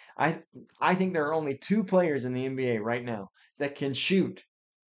do it. I think there are only two players in the NBA right now that can shoot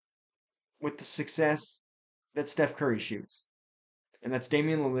with the success that Steph Curry shoots. And that's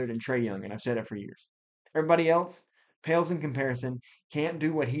Damian Lillard and Trae Young, and I've said it for years. Everybody else pales in comparison, can't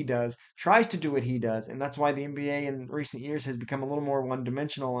do what he does, tries to do what he does, and that's why the NBA in recent years has become a little more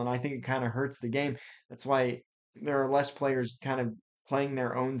one-dimensional, and I think it kind of hurts the game. That's why there are less players kind of playing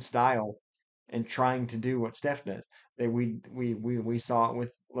their own style and trying to do what Steph does. We saw it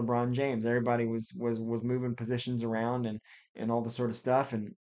with LeBron James. Everybody was moving positions around and all the sort of stuff, and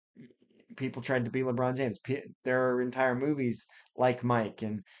people tried to be LeBron James. There are entire movies like Mike,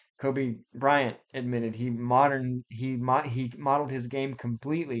 and Kobe Bryant admitted he modeled his game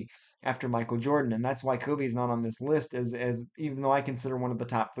completely after Michael Jordan, and that's why Kobe is not on this list as even though I consider one of the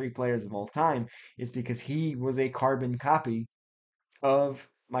top three players of all time, is because he was a carbon copy of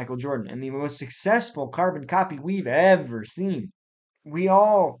Michael Jordan and the most successful carbon copy we've ever seen. We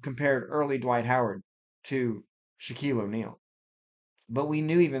all compared early Dwight Howard to Shaquille O'Neal. But we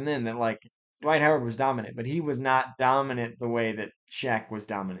knew even then that like Dwight Howard was dominant, but he was not dominant the way that Shaq was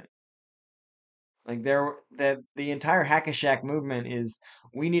dominant. Like that the entire hack a Shaq movement is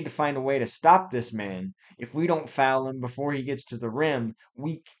we need to find a way to stop this man. If we don't foul him before he gets to the rim,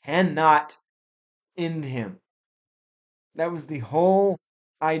 we cannot end him. That was the whole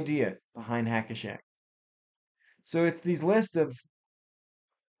idea behind hack a Shaq. So it's these list of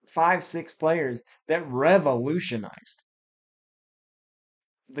five, six players that revolutionized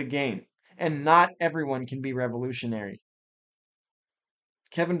the game. And not everyone can be revolutionary.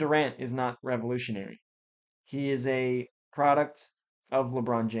 Kevin Durant is not revolutionary. He is a product of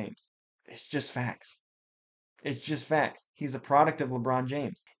LeBron James. It's just facts. It's just facts. He's a product of LeBron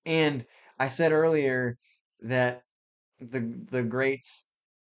James. And I said earlier that the greats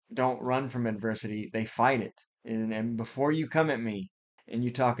don't run from adversity, they fight it. And before you come at me and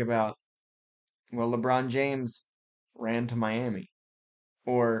you talk about, well, LeBron James ran to Miami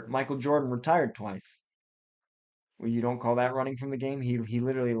or Michael Jordan retired twice. Well, you don't call that running from the game? He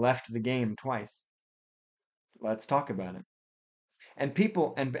literally left the game twice. Let's talk about it. And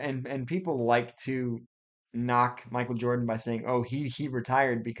people like to knock Michael Jordan by saying, "Oh, he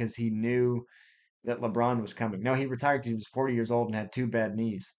retired because he knew that LeBron was coming." No, he retired because he was 40 years old and had two bad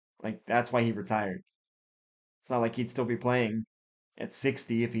knees. Like that's why he retired. It's not like he'd still be playing at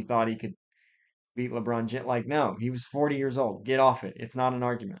 60 if he thought he could beat LeBron. Like no, he was 40 years old. Get off it. It's not an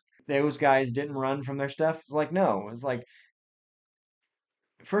argument. Those guys didn't run from their stuff. It's like no. It's like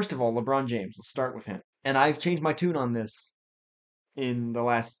first of all, LeBron James. Let's start with him. And I've changed my tune on this in the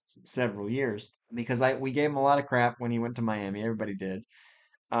last several years because we gave him a lot of crap when he went to Miami. Everybody did.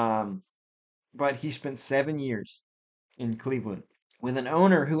 Um, but he spent 7 years in Cleveland with an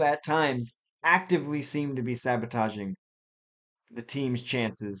owner who at times actively seemed to be sabotaging the team's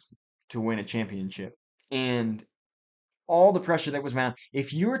chances to win a championship. And all the pressure that was mounted.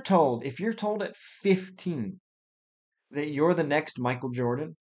 If you're told at 15 that you're the next Michael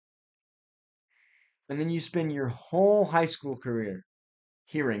Jordan, and then you spend your whole high school career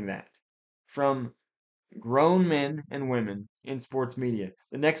hearing that from grown men and women in sports media.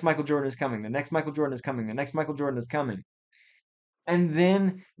 The next Michael Jordan is coming. The next Michael Jordan is coming. The next Michael Jordan is coming. And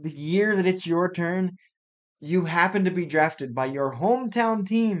then the year that it's your turn, you happen to be drafted by your hometown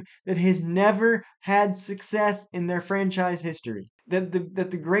team that has never had success in their franchise history. That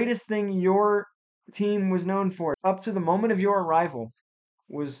the greatest thing your team was known for up to the moment of your arrival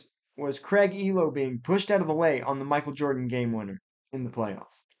was was Craig Elo being pushed out of the way on the Michael Jordan game winner in the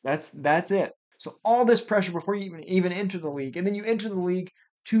playoffs. That's it. So all this pressure before you even enter the league, and then you enter the league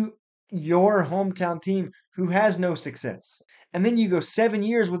to your hometown team who has no success. And then you go 7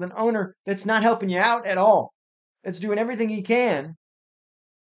 years with an owner that's not helping you out at all. That's doing everything he can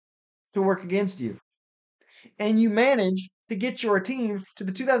to work against you. And you manage to get your team to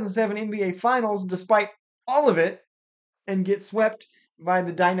the 2007 NBA Finals despite all of it and get swept by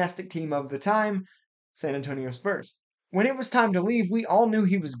the dynastic team of the time, San Antonio Spurs. When it was time to leave, we all knew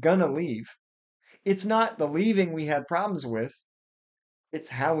he was gonna leave. It's not the leaving we had problems with, it's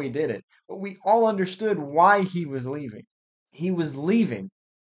how we did it. But we all understood why he was leaving. He was leaving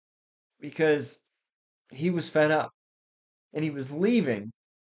because he was fed up. And he was leaving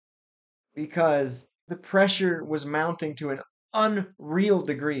because the pressure was mounting to an unreal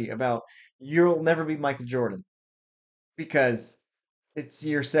degree about you'll never be Michael Jordan because it's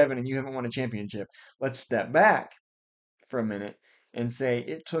year 7 and you haven't won a championship. Let's step back for a minute and say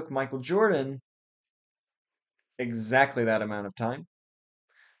it took Michael Jordan exactly that amount of time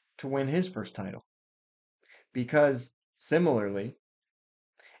to win his first title. Because similarly,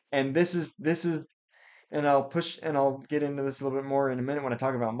 and this is and I'll get into this a little bit more in a minute when I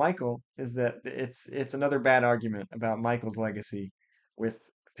talk about Michael, is that it's another bad argument about Michael's legacy with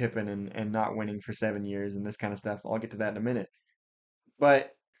Pippen and not winning for 7 years and this kind of stuff. I'll get to that in a minute. But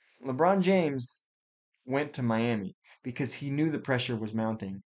LeBron James went to Miami because he knew the pressure was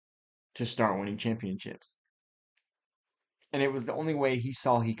mounting to start winning championships. And it was the only way he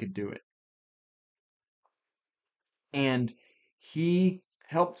saw he could do it. And he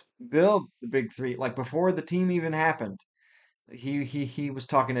helped build the big three. Like before the team even happened, he was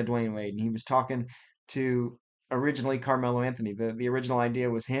talking to Dwayne Wade and he was talking to originally Carmelo Anthony. The original idea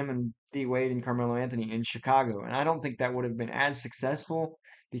was him and D Wade and Carmelo Anthony in Chicago. And I don't think that would have been as successful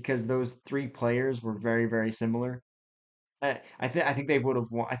because those three players were very, very similar. I think they would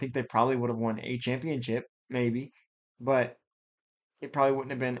have won, I think they probably would have won a championship, maybe, but it probably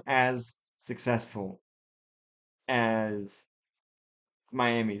wouldn't have been as successful as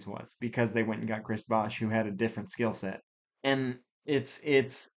Miami's was because they went and got Chris Bosh, who had a different skill set. And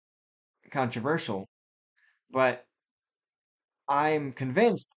it's controversial, but I'm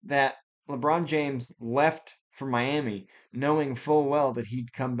convinced that LeBron James left for Miami knowing full well that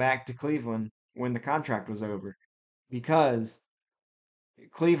he'd come back to Cleveland when the contract was over because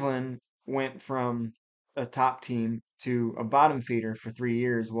Cleveland went from a top team to a bottom feeder for 3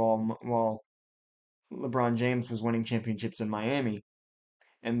 years while LeBron James was winning championships in Miami.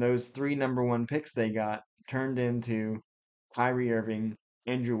 And those three number one picks they got turned into Kyrie Irving,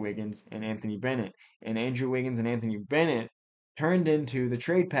 Andrew Wiggins, and Anthony Bennett. And Andrew Wiggins and Anthony Bennett turned into the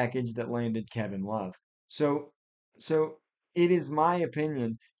trade package that landed Kevin Love. So so it is my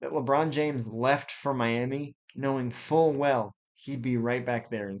opinion that LeBron James left for Miami knowing full well he'd be right back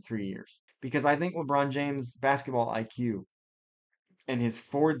there in 3 years. Because I think LeBron James' basketball IQ and his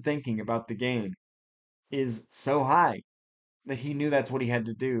forward thinking about the game is so high that he knew that's what he had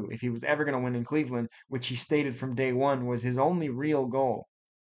to do if he was ever going to win in Cleveland, which he stated from day one was his only real goal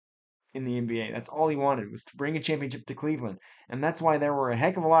in the NBA. That's all he wanted was to bring a championship to Cleveland. And that's why there were a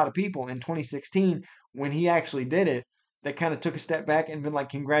heck of a lot of people in 2016 when he actually did it that kind of took a step back and been like,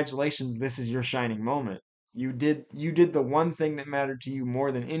 "Congratulations, this is your shining moment. You did the one thing that mattered to you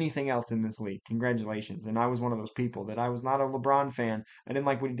more than anything else in this league. Congratulations." And I was one of those people that I was not a LeBron fan. I didn't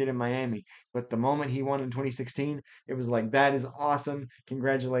like what he did in Miami, but the moment he won in 2016, it was like, "That is awesome.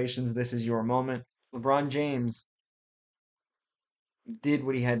 Congratulations, this is your moment." LeBron James did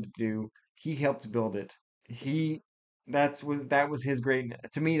what he had to do. He helped build it. He that was his greatness.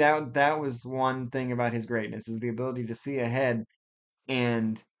 To me, that was one thing about his greatness is the ability to see ahead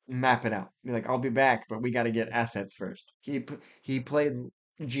and map it out. Be like, I'll be back, but we got to get assets first. He played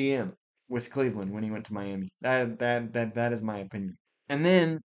GM with Cleveland when he went to Miami. That is my opinion. And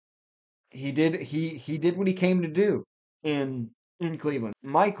then he did what he came to do in Cleveland.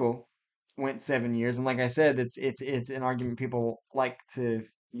 Michael went 7 years, and like I said, it's an argument people like to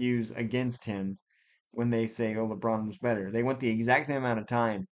use against him when they say, oh, LeBron was better. They went the exact same amount of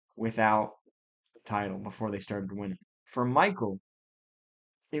time without the title before they started winning. For Michael,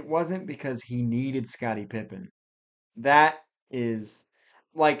 it wasn't because he needed Scottie Pippen. That is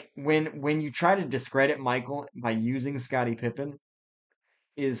like when you try to discredit Michael by using Scottie Pippen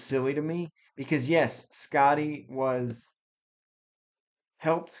is silly to me because yes, Scottie was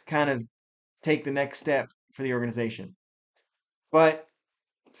helped kind of take the next step for the organization. But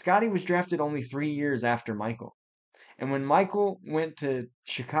Scottie was drafted only 3 years after Michael. And when Michael went to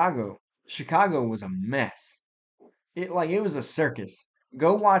Chicago, Chicago was a mess. It was a circus.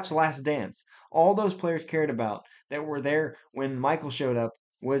 Go watch Last Dance. All those players cared about that were there when Michael showed up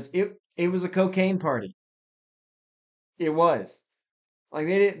it was a cocaine party. It was. Like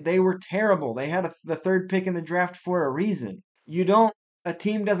they were terrible. They had the third pick in the draft for a reason. You don't a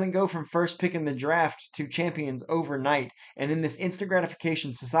team doesn't go from first pick in the draft to champions overnight. And in this instant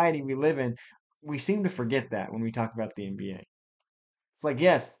gratification society we live in, we seem to forget that when we talk about the NBA. It's like,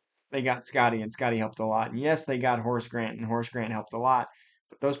 yes, they got Scotty and Scotty helped a lot. And yes, they got Horace Grant and Horace Grant helped a lot.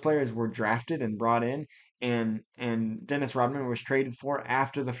 But those players were drafted and brought in and Dennis Rodman was traded for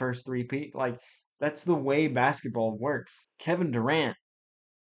after the first three-peat. Like that's the way basketball works. Kevin Durant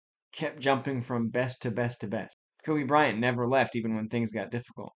kept jumping from best to best to best. Kobe Bryant never left even when things got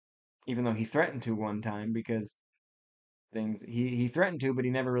difficult. Even though he threatened to one time because he threatened to, but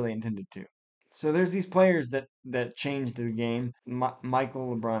he never really intended to. So there's these players that changed the game.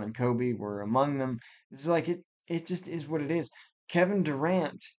 Michael, LeBron, and Kobe were among them. It's like it just is what it is. Kevin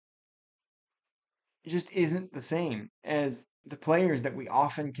Durant just isn't the same as the players that we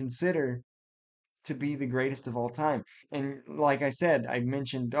often consider to be the greatest of all time. And like I said, I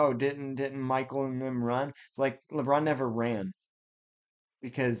mentioned, oh, didn't Michael and them run? It's like LeBron never ran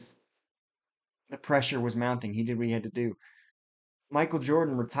because the pressure was mounting. He did what he had to do. Michael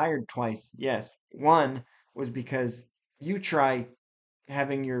Jordan retired twice. Yes. One was because you try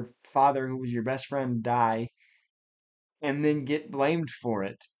having your father, who was your best friend, die and then get blamed for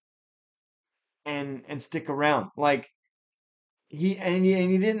it and stick around. Like he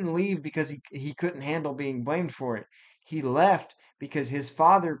didn't leave because he couldn't handle being blamed for it. He left because his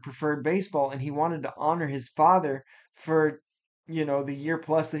father preferred baseball and he wanted to honor his father for the year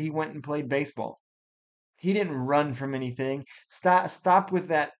plus that he went and played baseball. He didn't run from anything. Stop with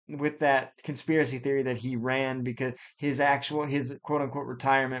that conspiracy theory that he ran because his quote unquote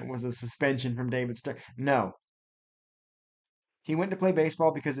retirement was a suspension from David Stern. No. He went to play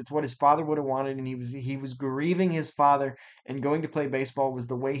baseball because it's what his father would have wanted and he was grieving his father and going to play baseball was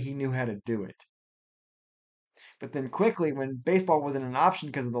the way he knew how to do it. But then quickly when baseball wasn't an option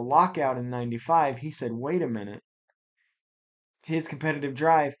because of the lockout in 95, he said, "Wait a minute." His competitive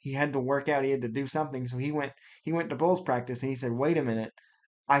drive, he had to work out, he had to do something, so he went to Bulls practice and he said, "Wait a minute.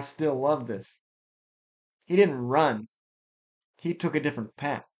 I still love this." He didn't run. He took a different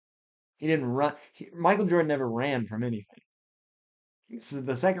path. He didn't run. Michael Jordan never ran from anything. So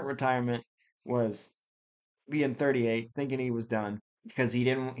the second retirement was being 38, thinking he was done because he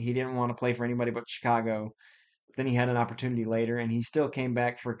didn't want to play for anybody but Chicago. Then he had an opportunity later, and he still came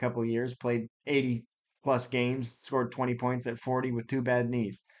back for a couple of years, played 80 plus games, scored 20 points at 40 with two bad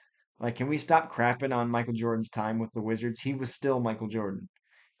knees. Like, can we stop crapping on Michael Jordan's time with the Wizards? He was still Michael Jordan.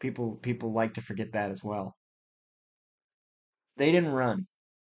 People like to forget that as well. They didn't run.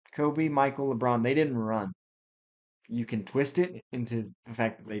 Kobe, Michael, LeBron, they didn't run. You can twist it into the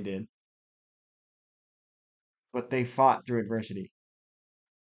fact that they did, but they fought through adversity.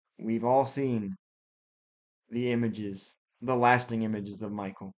 We've all seen the images, the lasting images of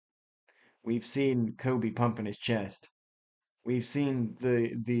Michael. We've seen Kobe pumping his chest. We've seen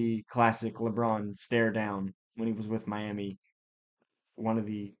the classic LeBron stare down when he was with Miami. One of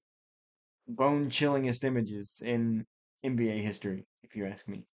the bone chillingest images in NBA history, if you ask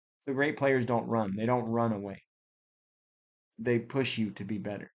me. The great players don't run. They don't run away. They push you to be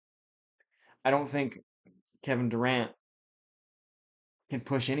better. I don't think Kevin Durant can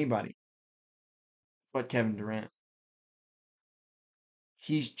push anybody but Kevin Durant.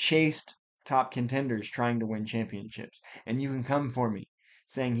 He's chased top contenders trying to win championships. And you can come for me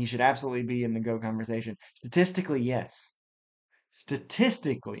saying he should absolutely be in the GO conversation. Statistically, yes.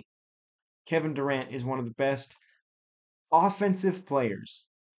 Statistically, Kevin Durant is one of the best offensive players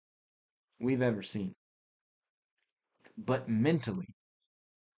we've ever seen. But mentally,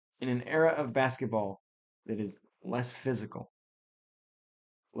 in an era of basketball that is less physical,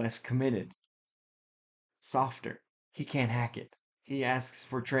 less committed, softer, he can't hack it. He asks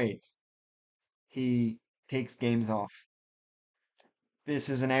for trades. He takes games off. This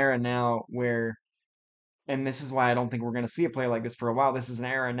is an era now where, and this is why I don't think we're going to see a player like this for a while. This is an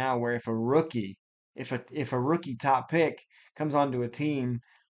era now where if a rookie If a rookie top pick comes onto a team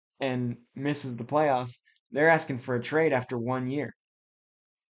and misses the playoffs, they're asking for a trade after 1 year.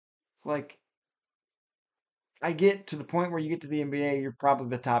 It's like I get to the point where you get to the NBA, you're probably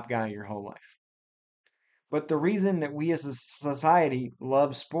the top guy your whole life. But the reason that we as a society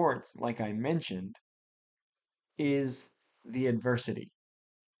love sports, like I mentioned, is the adversity.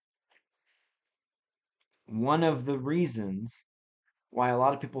 One of the reasons why a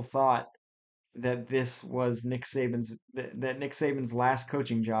lot of people thought that this was Nick Saban's last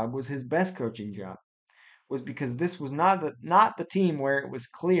coaching job was his best coaching job was because this was not the team where it was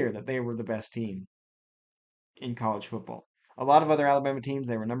clear that they were the best team in college football. A lot of other Alabama teams,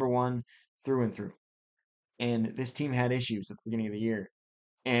 they were number one through and through. And this team had issues at the beginning of the year.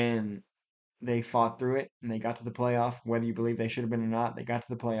 And they fought through it and they got to the playoff, whether you believe they should have been or not. They got to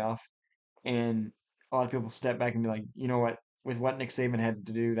the playoff. And a lot of people step back and be like, you know what? With what Nick Saban had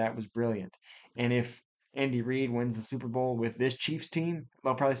to do, that was brilliant. And if Andy Reid wins the Super Bowl with this Chiefs team,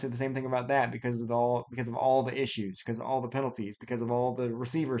 they'll probably say the same thing about that because of all the issues, because of all the penalties, because of all the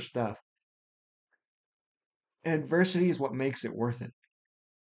receiver stuff. Adversity is what makes it worth it.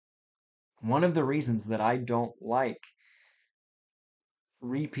 One of the reasons that I don't like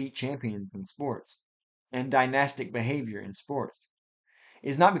repeat champions in sports and dynastic behavior in sports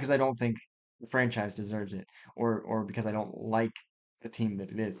is not because I don't think the franchise deserves it or because I don't like the team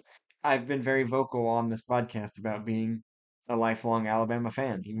that it is. I've been very vocal on this podcast about being a lifelong Alabama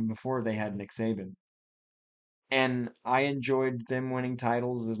fan, even before they had Nick Saban. And I enjoyed them winning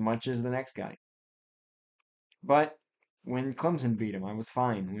titles as much as the next guy. But when Clemson beat him, I was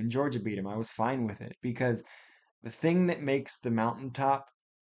fine. When Georgia beat him, I was fine with it because the thing that makes the mountaintop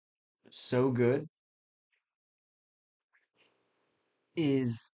so good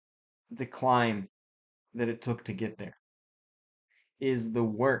is the climb that it took to get there, is the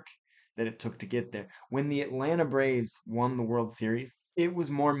work that it took to get there. When the Atlanta Braves won the World Series, it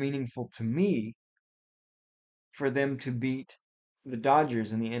was more meaningful to me for them to beat the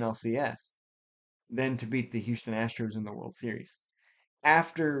Dodgers in the NLCS than to beat the Houston Astros in the World Series.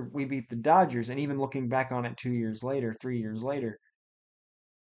 After we beat the Dodgers, and even looking back on it 2 years later, 3 years later,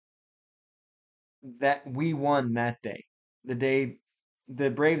 that we won that day. The day the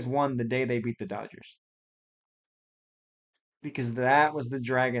Braves won the day they beat the Dodgers. Because that was the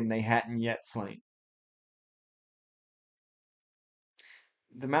dragon they hadn't yet slain.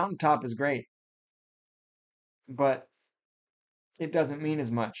 The mountaintop is great, but it doesn't mean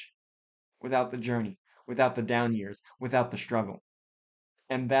as much without the journey, without the down years, without the struggle.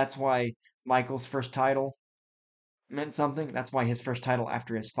 And that's why Michael's first title meant something. That's why his first title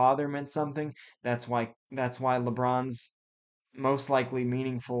after his father meant something. That's why LeBron's most likely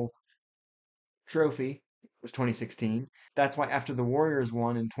meaningful trophy was 2016. That's why after the Warriors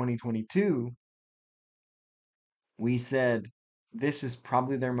won in 2022, we said this is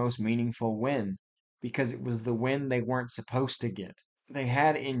probably their most meaningful win because it was the win they weren't supposed to get. They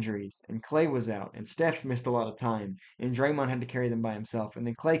had injuries, and Clay was out, and Steph missed a lot of time, and Draymond had to carry them by himself, and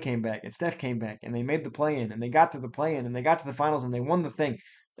then Clay came back, and Steph came back, and they made the play-in, and they got to the play-in, and they got to the finals, and they won the thing.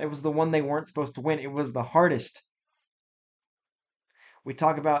 It was the one they weren't supposed to win. It was the hardest. We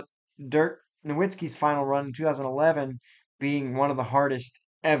talk about Dirk Nowitzki's final run in 2011 being one of the hardest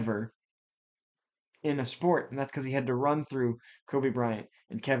ever in a sport, and that's because he had to run through Kobe Bryant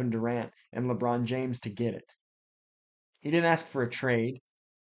and Kevin Durant and LeBron James to get it. He didn't ask for a trade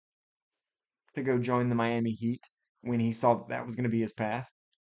to go join the Miami Heat when he saw that that was going to be his path.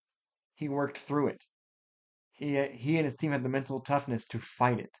 He worked through it. He and his team had the mental toughness to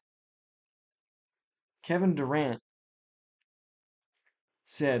fight it. Kevin Durant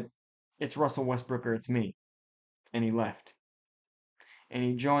said, "It's Russell Westbrook or it's me," and he left. And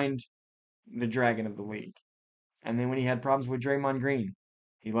he joined the Dragon of the League. And then when he had problems with Draymond Green,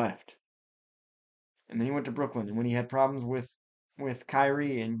 he left. And then he went to Brooklyn. And when he had problems with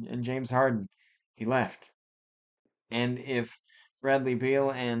Kyrie and James Harden, he left. And if Bradley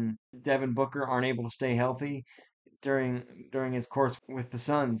Beal and Devin Booker aren't able to stay healthy during his course with the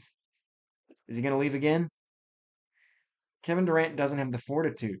Suns, is he going to leave again? Kevin Durant doesn't have the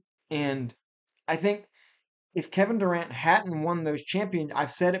fortitude. And I think if Kevin Durant hadn't won those champions,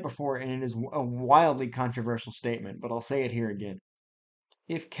 I've said it before and it is a wildly controversial statement, but I'll say it here again.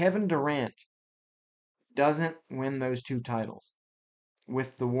 If Kevin Durant doesn't win those two titles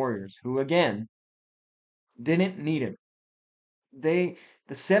with the Warriors, who again didn't need him, the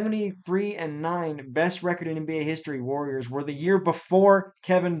 73-9 best record in NBA history Warriors were the year before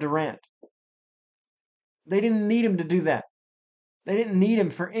Kevin Durant. They didn't need him to do that. They didn't need him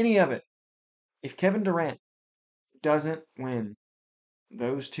for any of it. If Kevin Durant doesn't win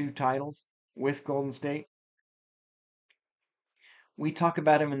those two titles, with Golden State, we talk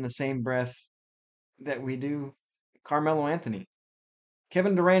about him in the same breath that we do Carmelo Anthony.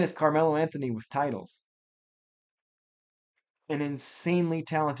 Kevin Durant is Carmelo Anthony with titles, an insanely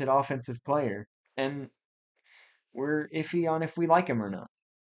talented offensive player, and we're iffy on if we like him or not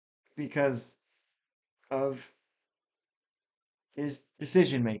because of his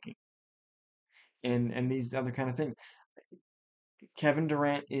decision making and these other kind of things. Kevin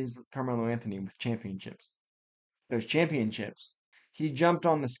Durant is Carmelo Anthony with championships. Those championships. He jumped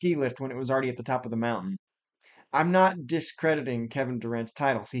on the ski lift when it was already at the top of the mountain. I'm not discrediting Kevin Durant's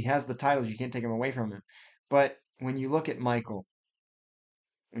titles. He has the titles. You can't take them away from him. But when you look at Michael,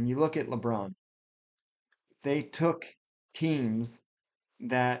 when you look at LeBron, they took teams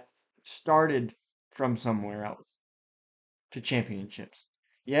that started from somewhere else to championships.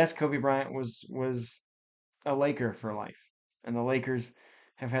 Yes, Kobe Bryant was a Laker for life, and the Lakers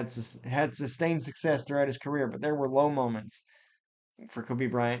have had sustained success throughout his career, but there were low moments for Kobe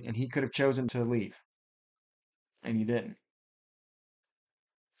Bryant, and he could have chosen to leave, and he didn't.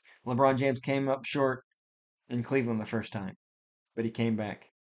 LeBron James came up short in Cleveland the first time, but he came back.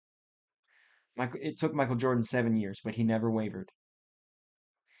 It took Michael Jordan 7 years, but he never wavered,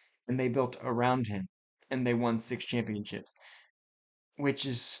 and they built around him, and they won 6 championships, which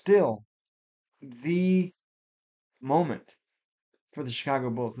is still the moment for the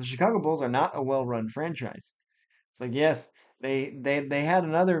Chicago Bulls. The Chicago Bulls are not a well-run franchise. It's like, yes, they had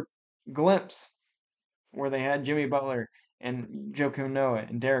another glimpse where they had Jimmy Butler and Joakim Noah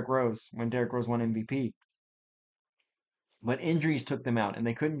and Derrick Rose when Derrick Rose won MVP. But injuries took them out and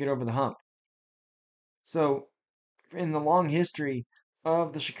they couldn't get over the hump. So, in the long history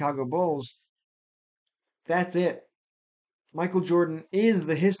of the Chicago Bulls, that's it. Michael Jordan is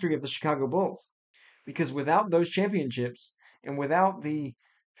the history of the Chicago Bulls. Because without those championships and without the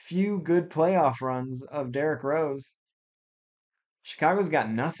few good playoff runs of Derrick Rose, Chicago's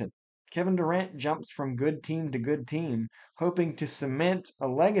got nothing. Kevin Durant jumps from good team to good team, hoping to cement a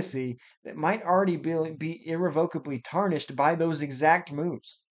legacy that might already be irrevocably tarnished by those exact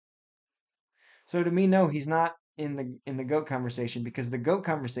moves. So to me, no, he's not in the GOAT conversation because the GOAT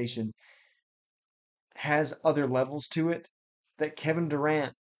conversation has other levels to it that Kevin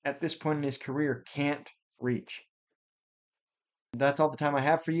Durant at this point in his career can't reach. That's all the time I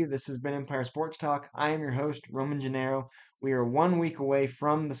have for you. This has been Empire Sports Talk. I am your host, Roman Gennaro. We are 1 week away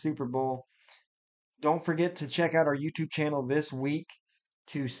from the Super Bowl. Don't forget to check out our YouTube channel this week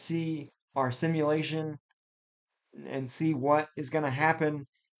to see our simulation and see what is going to happen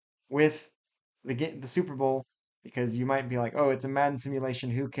with the Super Bowl because you might be like, "Oh, it's a Madden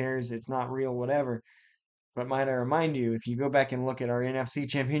simulation. Who cares? It's not real, whatever." But might I remind you, if you go back and look at our NFC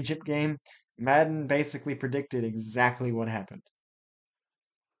Championship game, Madden basically predicted exactly what happened.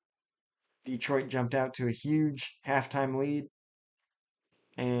 Detroit jumped out to a huge halftime lead,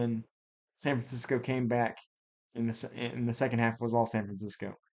 and San Francisco came back in the second half was all San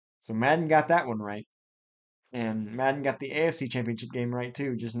Francisco. So Madden got that one right, and Madden got the AFC Championship game right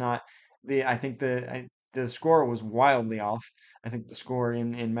too. Just not the. I think the score was wildly off. I think the score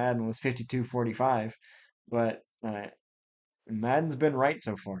in Madden was 52-45, but Madden's been right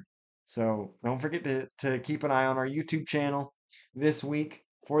so far. So don't forget to keep an eye on our YouTube channel this week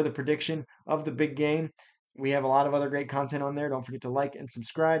for the prediction of the big game. We have a lot of other great content on there. Don't forget to like and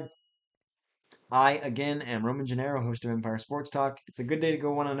subscribe. I, again, am Roman Gennaro, host of Empire Sports Talk. It's a good day to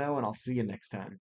go 1-0, and I'll see you next time.